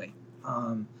to lose weight,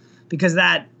 because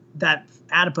that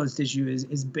adipose tissue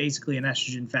is basically an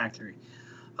estrogen factory.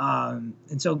 And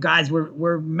so guys,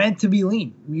 we're meant to be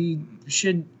lean. We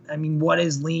should. I mean, what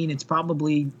is lean? It's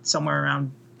probably somewhere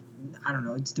around, I don't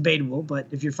know, it's debatable, but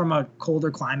if you're from a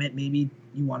colder climate, maybe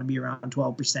you want to be around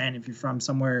 12%. If you're from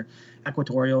somewhere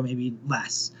equatorial, maybe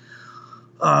less.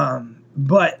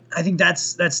 But I think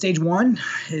that's stage one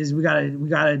is we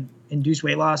gotta induce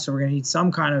weight loss. So we're gonna need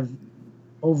some kind of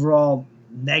overall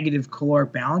negative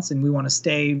caloric balance, and we want to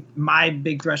stay. My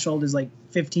big threshold is like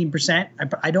 15%.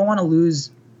 I don't want to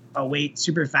lose a weight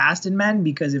super fast in men,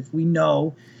 because if we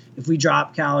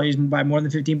drop calories by more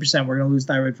than 15%, we're gonna lose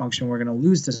thyroid function. We're gonna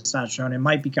lose testosterone. It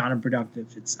might be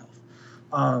counterproductive itself.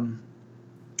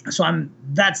 So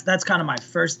that's kind of my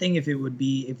first thing. If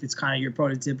it's kind of your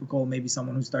prototypical, maybe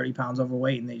someone who's 30 pounds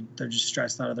overweight and they're just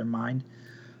stressed out of their mind.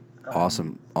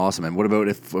 Awesome. And what about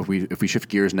if we shift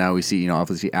gears now? We see,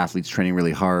 obviously athletes training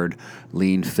really hard,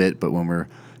 lean, fit, but when we're,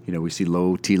 we see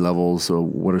low T levels. So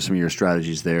what are some of your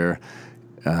strategies there?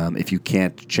 If you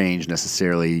can't change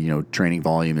necessarily, training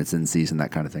volume, it's in season,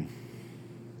 that kind of thing.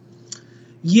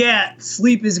 Yeah,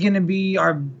 sleep is going to be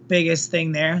our biggest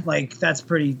thing there. Like that's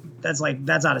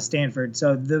out of Stanford.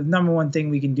 So the number one thing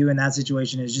we can do in that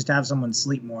situation is just have someone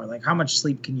sleep more. Like how much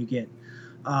sleep can you get?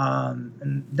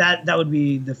 And that would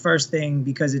be the first thing,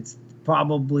 because it's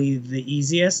probably the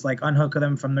easiest. Like unhook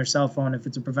them from their cell phone if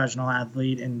it's a professional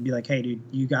athlete and be like, hey dude,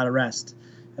 you got to rest.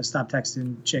 Stop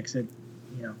texting chicks at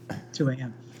 2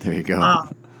 a.m. There you go.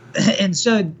 And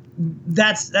so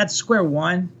that's square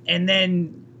one. And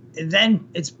then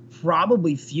it's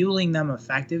probably fueling them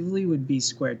effectively would be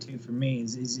square two for me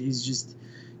is just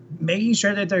making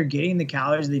sure that they're getting the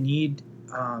calories they need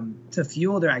to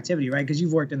fuel their activity, right? Because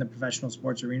you've worked in the professional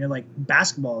sports arena, like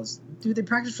basketball they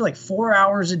practice for like 4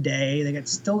 hours a day. They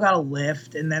still got to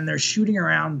lift, and then they're shooting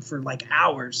around for like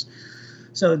hours.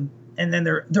 So and then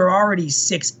they're already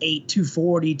 6'8",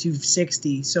 240,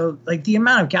 260. So like the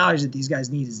amount of calories that these guys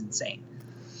need is insane.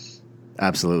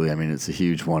 Absolutely. I mean, it's a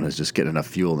huge one, is just getting enough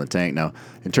fuel in the tank. Now,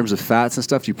 in terms of fats and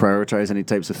stuff, do you prioritize any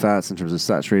types of fats in terms of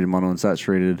saturated,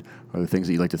 monounsaturated? Are there things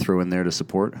that you like to throw in there to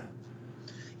support?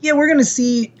 Yeah, we're gonna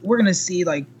see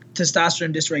like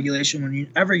testosterone dysregulation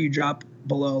whenever you drop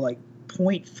below like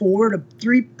 0.3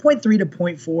 to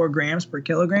 0.4 grams per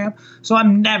kilogram. So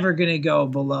I'm never gonna go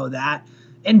below that.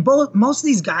 And most of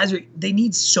these guys they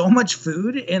need so much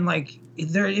food, and like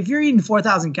if you're eating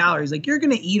 4,000 calories, like you're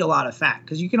gonna eat a lot of fat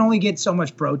because you can only get so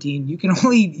much protein. You can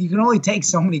only take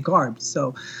so many carbs.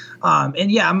 So,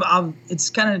 and yeah, it's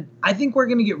kind of, I think we're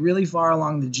gonna get really far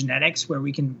along the genetics where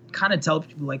we can kind of tell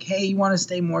people like, hey, you want to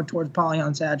stay more towards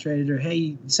polyunsaturated, or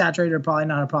hey, saturated are probably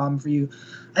not a problem for you.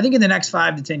 I think in the next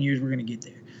 5 to 10 years we're gonna get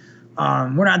there.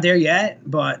 We're not there yet,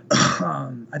 but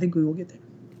I think we will get there.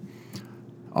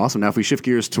 Awesome. Now, if we shift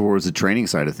gears towards the training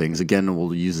side of things, again,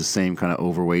 we'll use the same kind of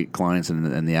overweight clients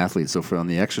and the athletes. So on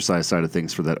the exercise side of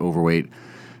things, for that overweight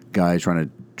guy trying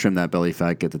to trim that belly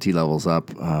fat, get the T levels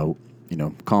up,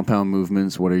 compound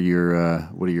movements, what are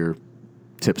your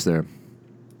tips there?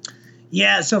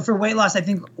 Yeah, so for weight loss, I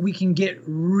think we can get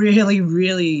really,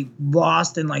 really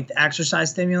lost in like the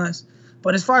exercise stimulus.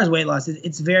 But as far as weight loss,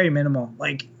 it's very minimal.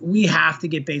 Like we have to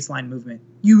get baseline movement.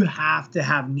 You have to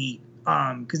have NEAT.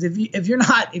 Because if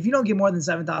you don't get more than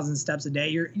 7,000 steps a day,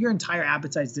 your entire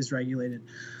appetite's dysregulated.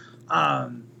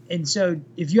 And so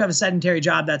if you have a sedentary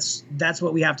job, that's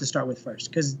what we have to start with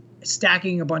first. Because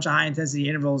stacking a bunch of high intensity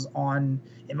intervals on,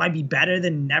 it might be better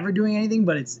than never doing anything,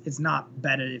 but it's not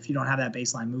better if you don't have that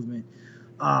baseline movement.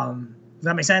 Does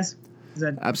that make sense?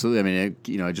 Absolutely. I mean,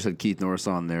 I just had Keith Norris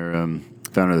on there,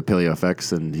 founder of the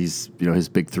PaleoFX, and he's, his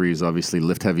big three is obviously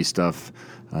lift heavy stuff,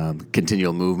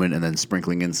 continual movement, and then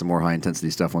sprinkling in some more high intensity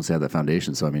stuff once they have that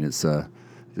foundation. So I mean,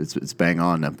 it's bang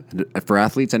on. For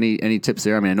athletes, any tips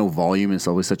there? I mean, I know volume is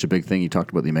always such a big thing. You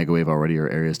talked about the Omega Wave already, or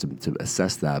areas to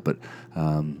assess that, but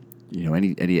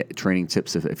any training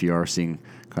tips if you are seeing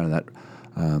kind of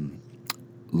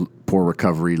that poor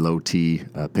recovery, low T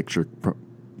picture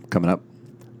coming up?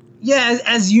 Yeah,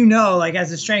 as you know, like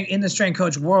in the strength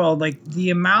coach world, like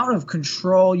the amount of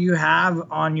control you have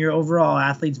on your overall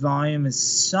athlete's volume is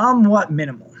somewhat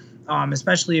minimal,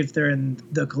 especially if they're in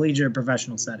the collegiate or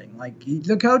professional setting. Like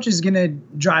the coach is going to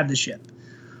drive the ship.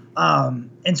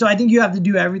 And so I think you have to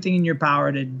do everything in your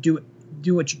power to do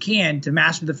what you can to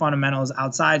master the fundamentals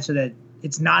outside so that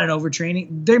it's not an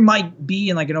overtraining. There might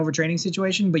be in like an overtraining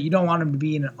situation, but you don't want them to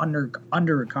be in an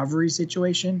under recovery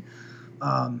situation.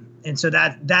 And so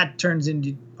that turns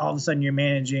into all of a sudden you're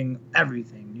managing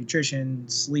everything: nutrition,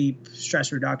 sleep,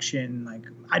 stress reduction. Like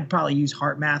I'd probably use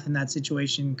heart math in that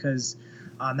situation because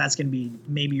that's going to be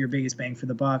maybe your biggest bang for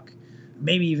the buck.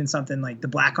 Maybe even something like the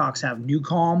Blackhawks have New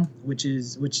Calm, which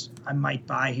I might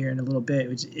buy here in a little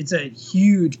bit. It's a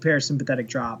huge parasympathetic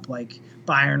drop, like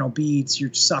binaural beats.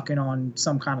 You're sucking on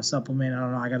some kind of supplement. I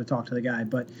don't know. I got to talk to the guy,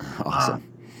 but awesome.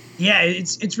 Yeah,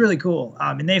 it's really cool.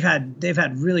 And they've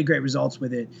had really great results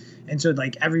with it. And so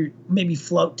like maybe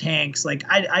float tanks, like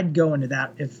I'd go into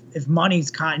that if money's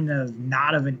kind of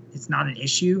it's not an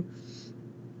issue.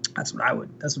 That's what I would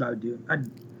do. I'd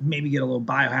maybe get a little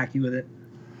biohacky with it.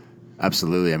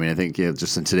 Absolutely. I mean, I think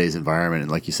just in today's environment,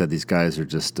 and like you said, these guys are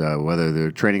just whether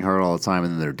they're training hard all the time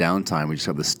and then their downtime, we just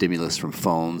have the stimulus from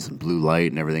phones and blue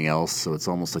light and everything else. So it's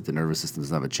almost like the nervous system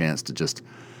doesn't have a chance to just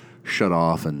shut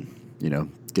off and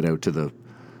get out to the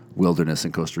wilderness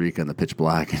in Costa Rica in the pitch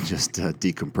black and just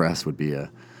decompress would be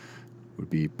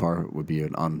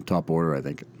an on top order, I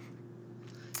think.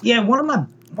 Yeah, one of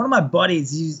my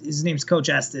buddies, his name's Coach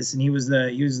Estes, and he was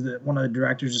one of the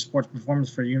directors of sports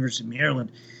performance for the University of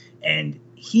Maryland, and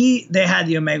they had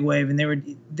the Omega Wave, and they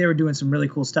were doing some really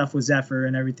cool stuff with Zephyr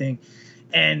and everything,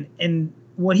 and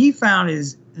what he found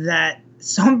is that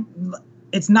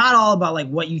it's not all about like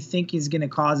what you think is going to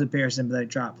cause a parasympathetic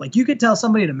drop. Like you could tell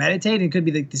somebody to meditate and it could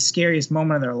be like the scariest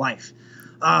moment of their life.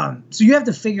 So you have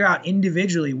to figure out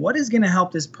individually what is going to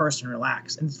help this person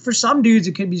relax. And for some dudes,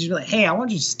 it could be just like, hey, I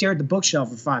want you to stare at the bookshelf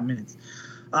for 5 minutes.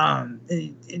 And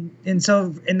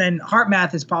then heart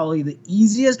math is probably the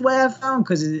easiest way I've found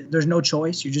because there's no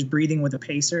choice. You're just breathing with a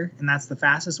pacer, and that's the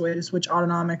fastest way to switch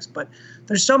autonomics. But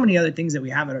there's so many other things that we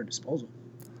have at our disposal.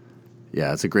 Yeah,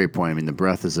 that's a great point. I mean, the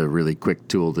breath is a really quick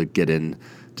tool to get in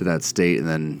to that state. And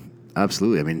then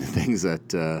absolutely, I mean, the things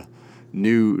that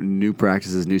new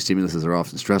practices, new stimuluses are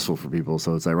often stressful for people.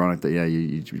 So it's ironic that,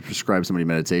 you prescribe somebody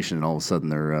meditation and all of a sudden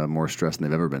they're more stressed than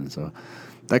they've ever been. So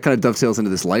that kind of dovetails into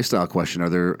this lifestyle question. Are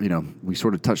there, we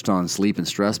sort of touched on sleep and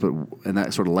stress, but in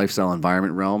that sort of lifestyle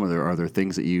environment realm, are there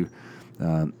things that you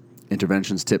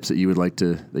interventions, tips that you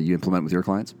implement with your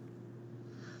clients?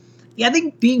 Yeah, I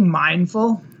think being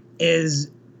mindful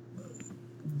is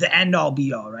the end all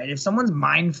be all, right? If someone's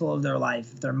mindful of their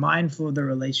life, if they're mindful of their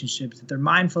relationships, if they're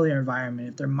mindful of their environment,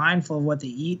 if they're mindful of what they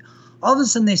eat, all of a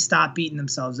sudden they stop beating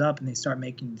themselves up and they start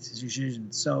making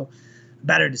decisions. So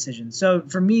better decisions. So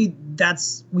for me,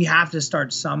 we have to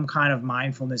start some kind of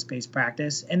mindfulness-based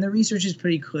practice. And the research is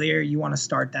pretty clear. You want to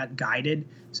start that guided.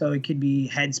 So it could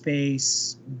be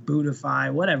Headspace,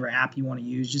 Buddhify, whatever app you want to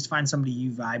use. Just find somebody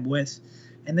you vibe with.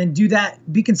 And then do that.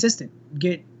 Be consistent.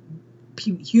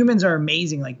 Humans are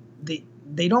amazing. Like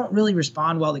they don't really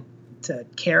respond well to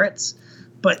carrots,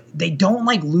 but they don't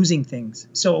like losing things.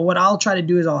 So what I'll try to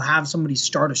do is I'll have somebody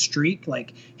start a streak.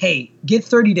 Like, hey, get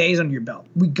 30 days under your belt.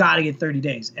 We got to get 30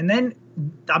 days. And then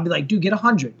I'll be like, dude, get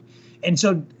 100. And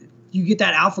so you get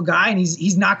that alpha guy, and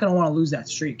he's not going to want to lose that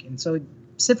streak. And so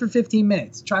sit for 15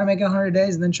 minutes. Try to make it 100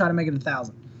 days, and then try to make it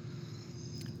 1,000.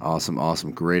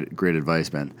 Awesome. Great advice,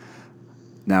 Ben.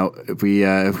 Now, if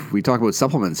we talk about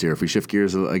supplements here, if we shift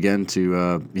gears again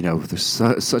to, there's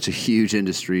such a huge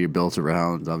industry built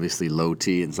around, obviously, low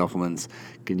T and supplements.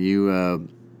 Can you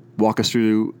walk us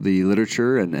through the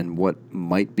literature and what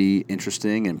might be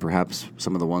interesting and perhaps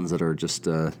some of the ones that are just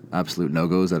absolute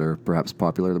no-goes that are perhaps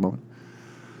popular at the moment?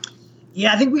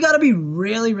 Yeah, I think we got to be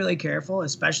really, really careful,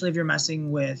 especially if you're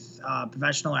messing with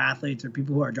professional athletes or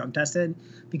people who are drug tested,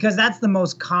 because that's the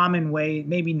most common way,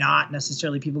 maybe not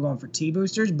necessarily people going for T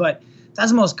boosters, but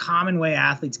that's the most common way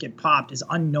athletes get popped is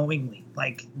unknowingly.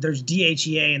 Like there's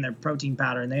DHEA in their protein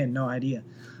powder and they had no idea.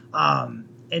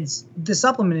 It's the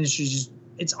supplement industry is just,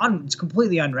 it's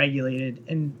completely unregulated.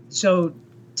 And so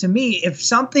to me, if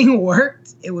something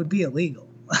worked, it would be illegal.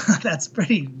 That's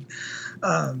pretty...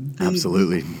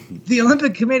 Absolutely. The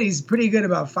Olympic Committee is pretty good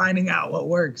about finding out what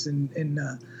works, and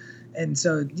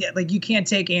so yeah, like you can't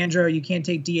take andro, you can't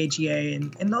take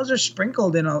DHEA, and those are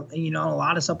sprinkled in a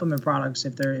lot of supplement products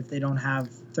if they don't have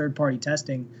third party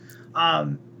testing.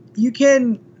 You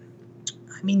can,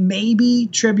 maybe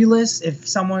Tribulus if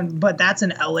someone, but that's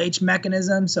an LH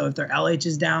mechanism. So if their LH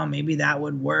is down, maybe that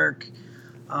would work.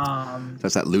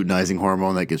 That's that luteinizing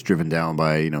hormone that gets driven down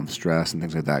by stress and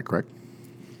things like that, correct?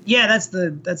 Yeah,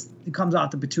 it comes off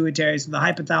the pituitary. So the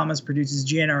hypothalamus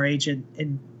produces GnRH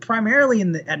and primarily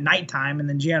at nighttime, and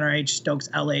then GnRH stokes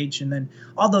LH, and then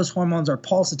all those hormones are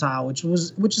pulsatile,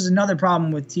 which is another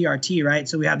problem with TRT, right?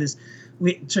 So we have this.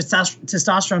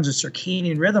 Testosterone is a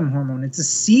circadian rhythm hormone. It's a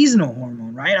seasonal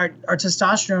hormone, right? Our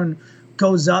testosterone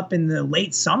goes up in the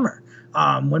late summer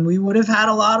when we would have had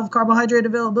a lot of carbohydrate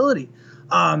availability,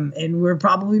 and we're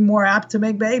probably more apt to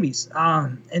make babies,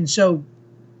 and so.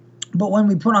 But when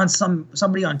we put on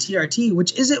somebody on TRT,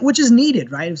 which is needed,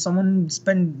 right? If someone's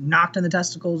been knocked in the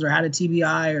testicles or had a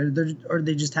TBI or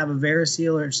they just have a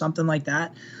varicose or something like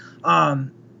that,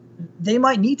 they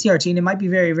might need TRT, and it might be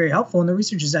very, very helpful. And the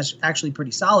research is actually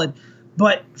pretty solid.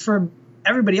 But for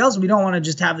everybody else, we don't want to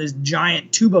just have this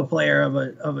giant tuba player of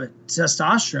a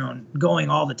testosterone going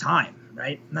all the time,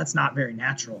 right? And that's not very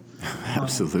natural.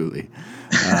 Absolutely.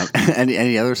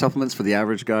 Any other supplements for the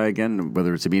average guy, again,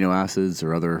 whether it's amino acids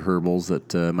or other herbals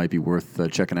that might be worth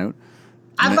checking out?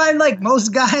 I find like most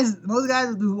guys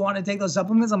who want to take those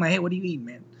supplements, I'm like, hey, what do you eat,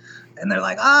 man? And they're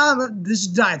like, this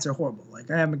diets are horrible.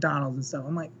 Like I have McDonald's and stuff.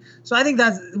 I'm like, so I think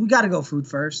we got to go food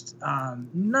first.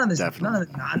 None of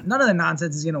the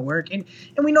nonsense is gonna work. And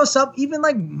we know even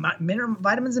like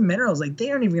vitamins and minerals, like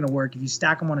they aren't even gonna work if you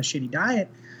stack them on a shitty diet.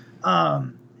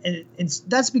 And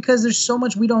that's because there's so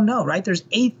much we don't know, right? There's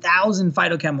 8,000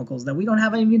 phytochemicals that we don't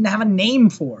even have a name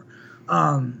for.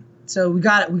 So we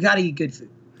got to eat good food.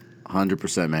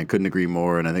 100%, man. Couldn't agree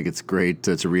more. And I think it's great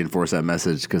to reinforce that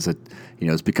message because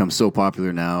it's become so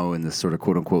popular now in this sort of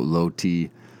quote unquote low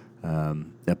T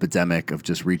epidemic of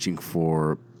just reaching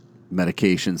for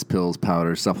medications, pills,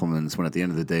 powders, supplements, when at the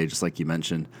end of the day, just like you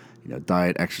mentioned,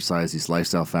 diet, exercise, these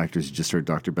lifestyle factors. You just heard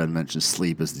Dr. Ben mention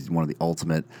sleep as one of the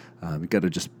ultimate. You've got to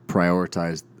just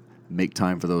prioritize, make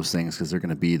time for those things because they're going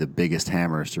to be the biggest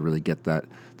hammers to really get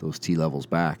those T levels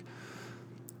back.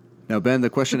 Now, Ben, the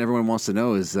question everyone wants to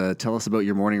know is, tell us about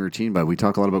your morning routine, bud. We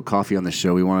talk a lot about coffee on the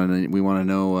show. We want to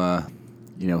know,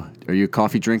 are you a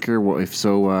coffee drinker? Well, if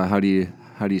so, how do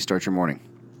you start your morning?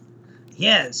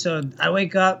 Yeah, so I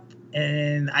wake up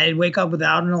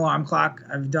without an alarm clock.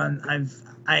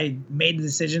 I made the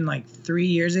decision like 3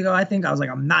 years ago. I think I was like,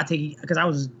 I'm not taking, because I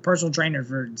was a personal trainer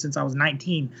since I was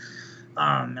 19.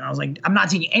 And I was like, I'm not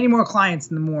taking any more clients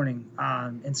in the morning.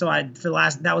 And so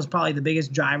that was probably the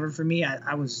biggest driver for me.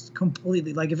 I was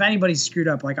completely like, if anybody screwed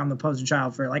up, like I'm the poster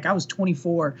child for it. Like I was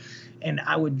 24 and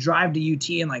I would drive to UT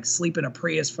and like sleep in a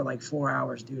Prius for like 4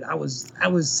 hours, dude. I was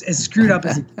as screwed up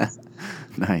as it gets.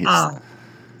 Nice.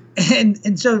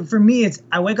 And so for me,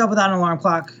 I wake up without an alarm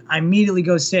clock. I immediately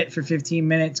go sit for 15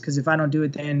 minutes because if I don't do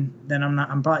it then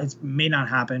it may not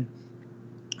happen.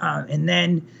 And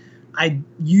then I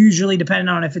usually, depending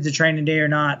on if it's a training day or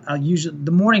not,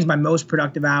 the morning's my most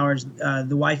productive hours.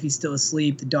 The wifey's still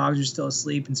asleep, the dogs are still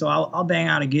asleep, and so I'll bang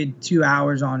out a good 2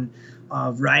 hours on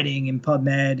writing and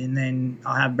PubMed, and then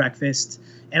I'll have breakfast,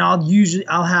 and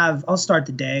I'll start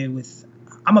the day with.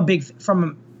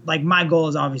 My goal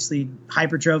is obviously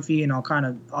hypertrophy, and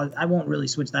I won't really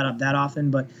switch that up that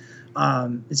often, but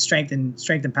it's strength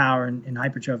and power and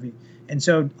hypertrophy. And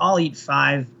so I'll eat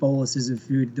 5 boluses of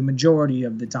food the majority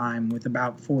of the time with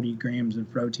about 40 grams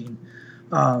of protein.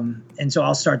 And so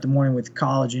I'll start the morning with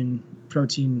collagen,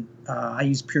 protein. I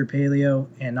use Pure Paleo,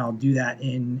 and I'll do that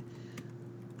in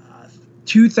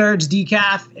 2/3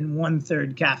 decaf and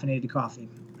 1/3 caffeinated coffee.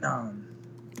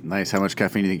 Nice. How much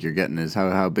caffeine do you think you're getting?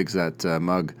 How big's that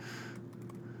mug?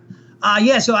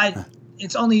 So I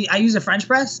use a French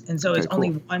press, and so it's cool.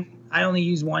 only one. I only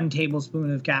use 1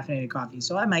 tablespoon of caffeinated coffee.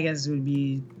 So my guess would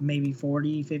be maybe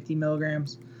 40, 50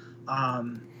 milligrams.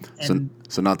 So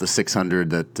not the 600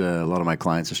 that a lot of my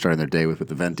clients are starting their day with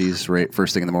the Ventis right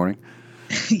first thing in the morning.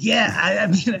 Yeah, I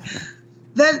mean,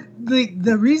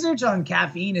 the research on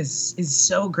caffeine is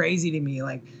so crazy to me.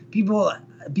 Like people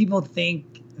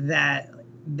think that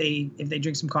if they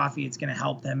drink some coffee, it's going to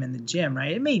help them in the gym,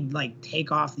 right? It may like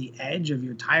take off the edge of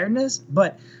your tiredness,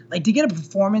 but like to get a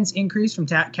performance increase from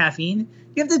caffeine,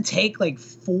 you have to take like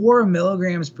 4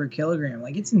 milligrams per kilogram.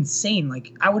 Like it's insane.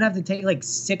 Like I would have to take like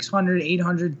 600,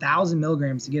 800,000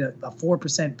 milligrams to get a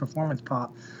 4% performance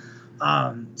pop.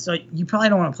 So you probably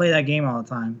don't want to play that game all the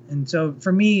time. And so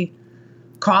for me,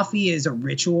 coffee is a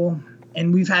ritual.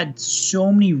 And we've had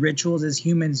so many rituals as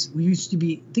humans.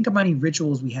 Think of how many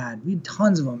rituals we had. We had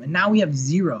tons of them, and now we have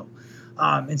 0.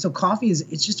 And so coffee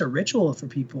it's just a ritual for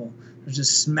people. There's a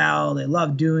smell. They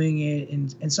love doing it.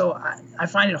 And so I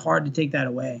find it hard to take that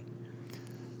away.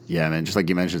 Yeah, man. Just like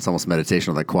you mentioned, it's almost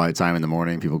meditation, like quiet time in the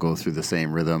morning. People go through the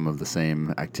same rhythm of the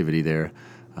same activity there.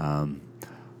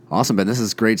 Awesome, Ben. This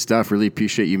is great stuff. Really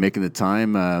appreciate you making the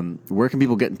time. Where can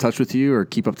people get in touch with you or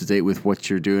keep up to date with what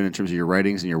you're doing in terms of your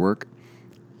writings and your work?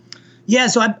 Yeah,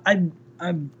 so I'm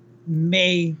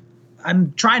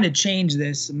trying to change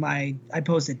this. I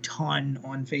post a ton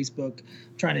on Facebook.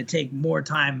 I'm trying to take more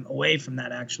time away from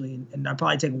that actually, and I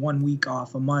probably take 1 week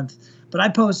off a month. But I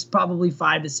post probably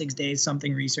 5 to 6 days,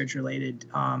 something research related.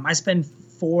 I spend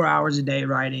 4 hours a day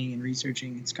writing and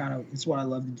researching. It's what I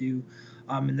love to do.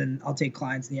 And then I'll take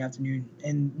clients in the afternoon.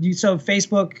 So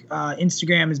Facebook,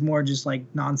 Instagram is more just like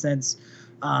nonsense,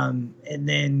 and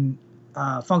then.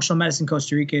 Functional Medicine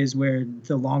Costa Rica is where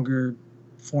the longer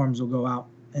forms will go out,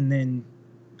 and then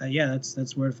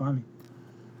that's where to find me.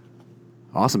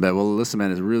 Awesome, Ben. Well, listen,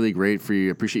 man, it's really great for you.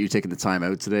 Appreciate you taking the time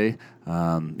out today.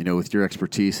 With your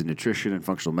expertise in nutrition and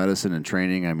functional medicine and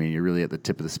training, I mean, you're really at the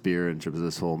tip of the spear in terms of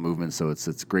this whole movement. So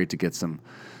it's great to get some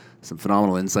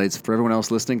phenomenal insights. For everyone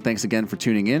else listening, thanks again for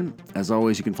tuning in. As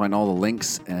always, you can find all the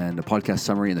links and a podcast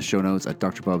summary in the show notes at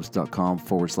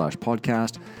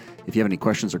drbubs.com/podcast. If you have any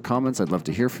questions or comments, I'd love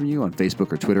to hear from you on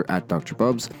Facebook or Twitter at Dr.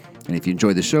 Bubs. And if you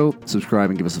enjoyed the show,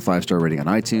 subscribe and give us a 5-star rating on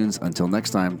iTunes. Until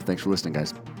next time, thanks for listening,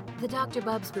 guys. The Dr.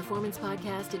 Bubs Performance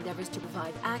Podcast endeavors to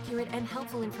provide accurate and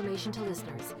helpful information to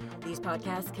listeners. These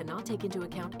podcasts cannot take into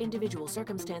account individual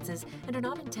circumstances and are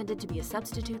not intended to be a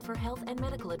substitute for health and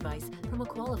medical advice from a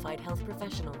qualified health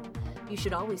professional. You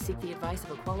should always seek the advice of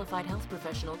a qualified health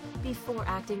professional before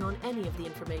acting on any of the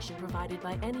information provided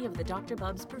by any of the Dr.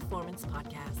 Bubs Performance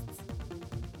Podcasts.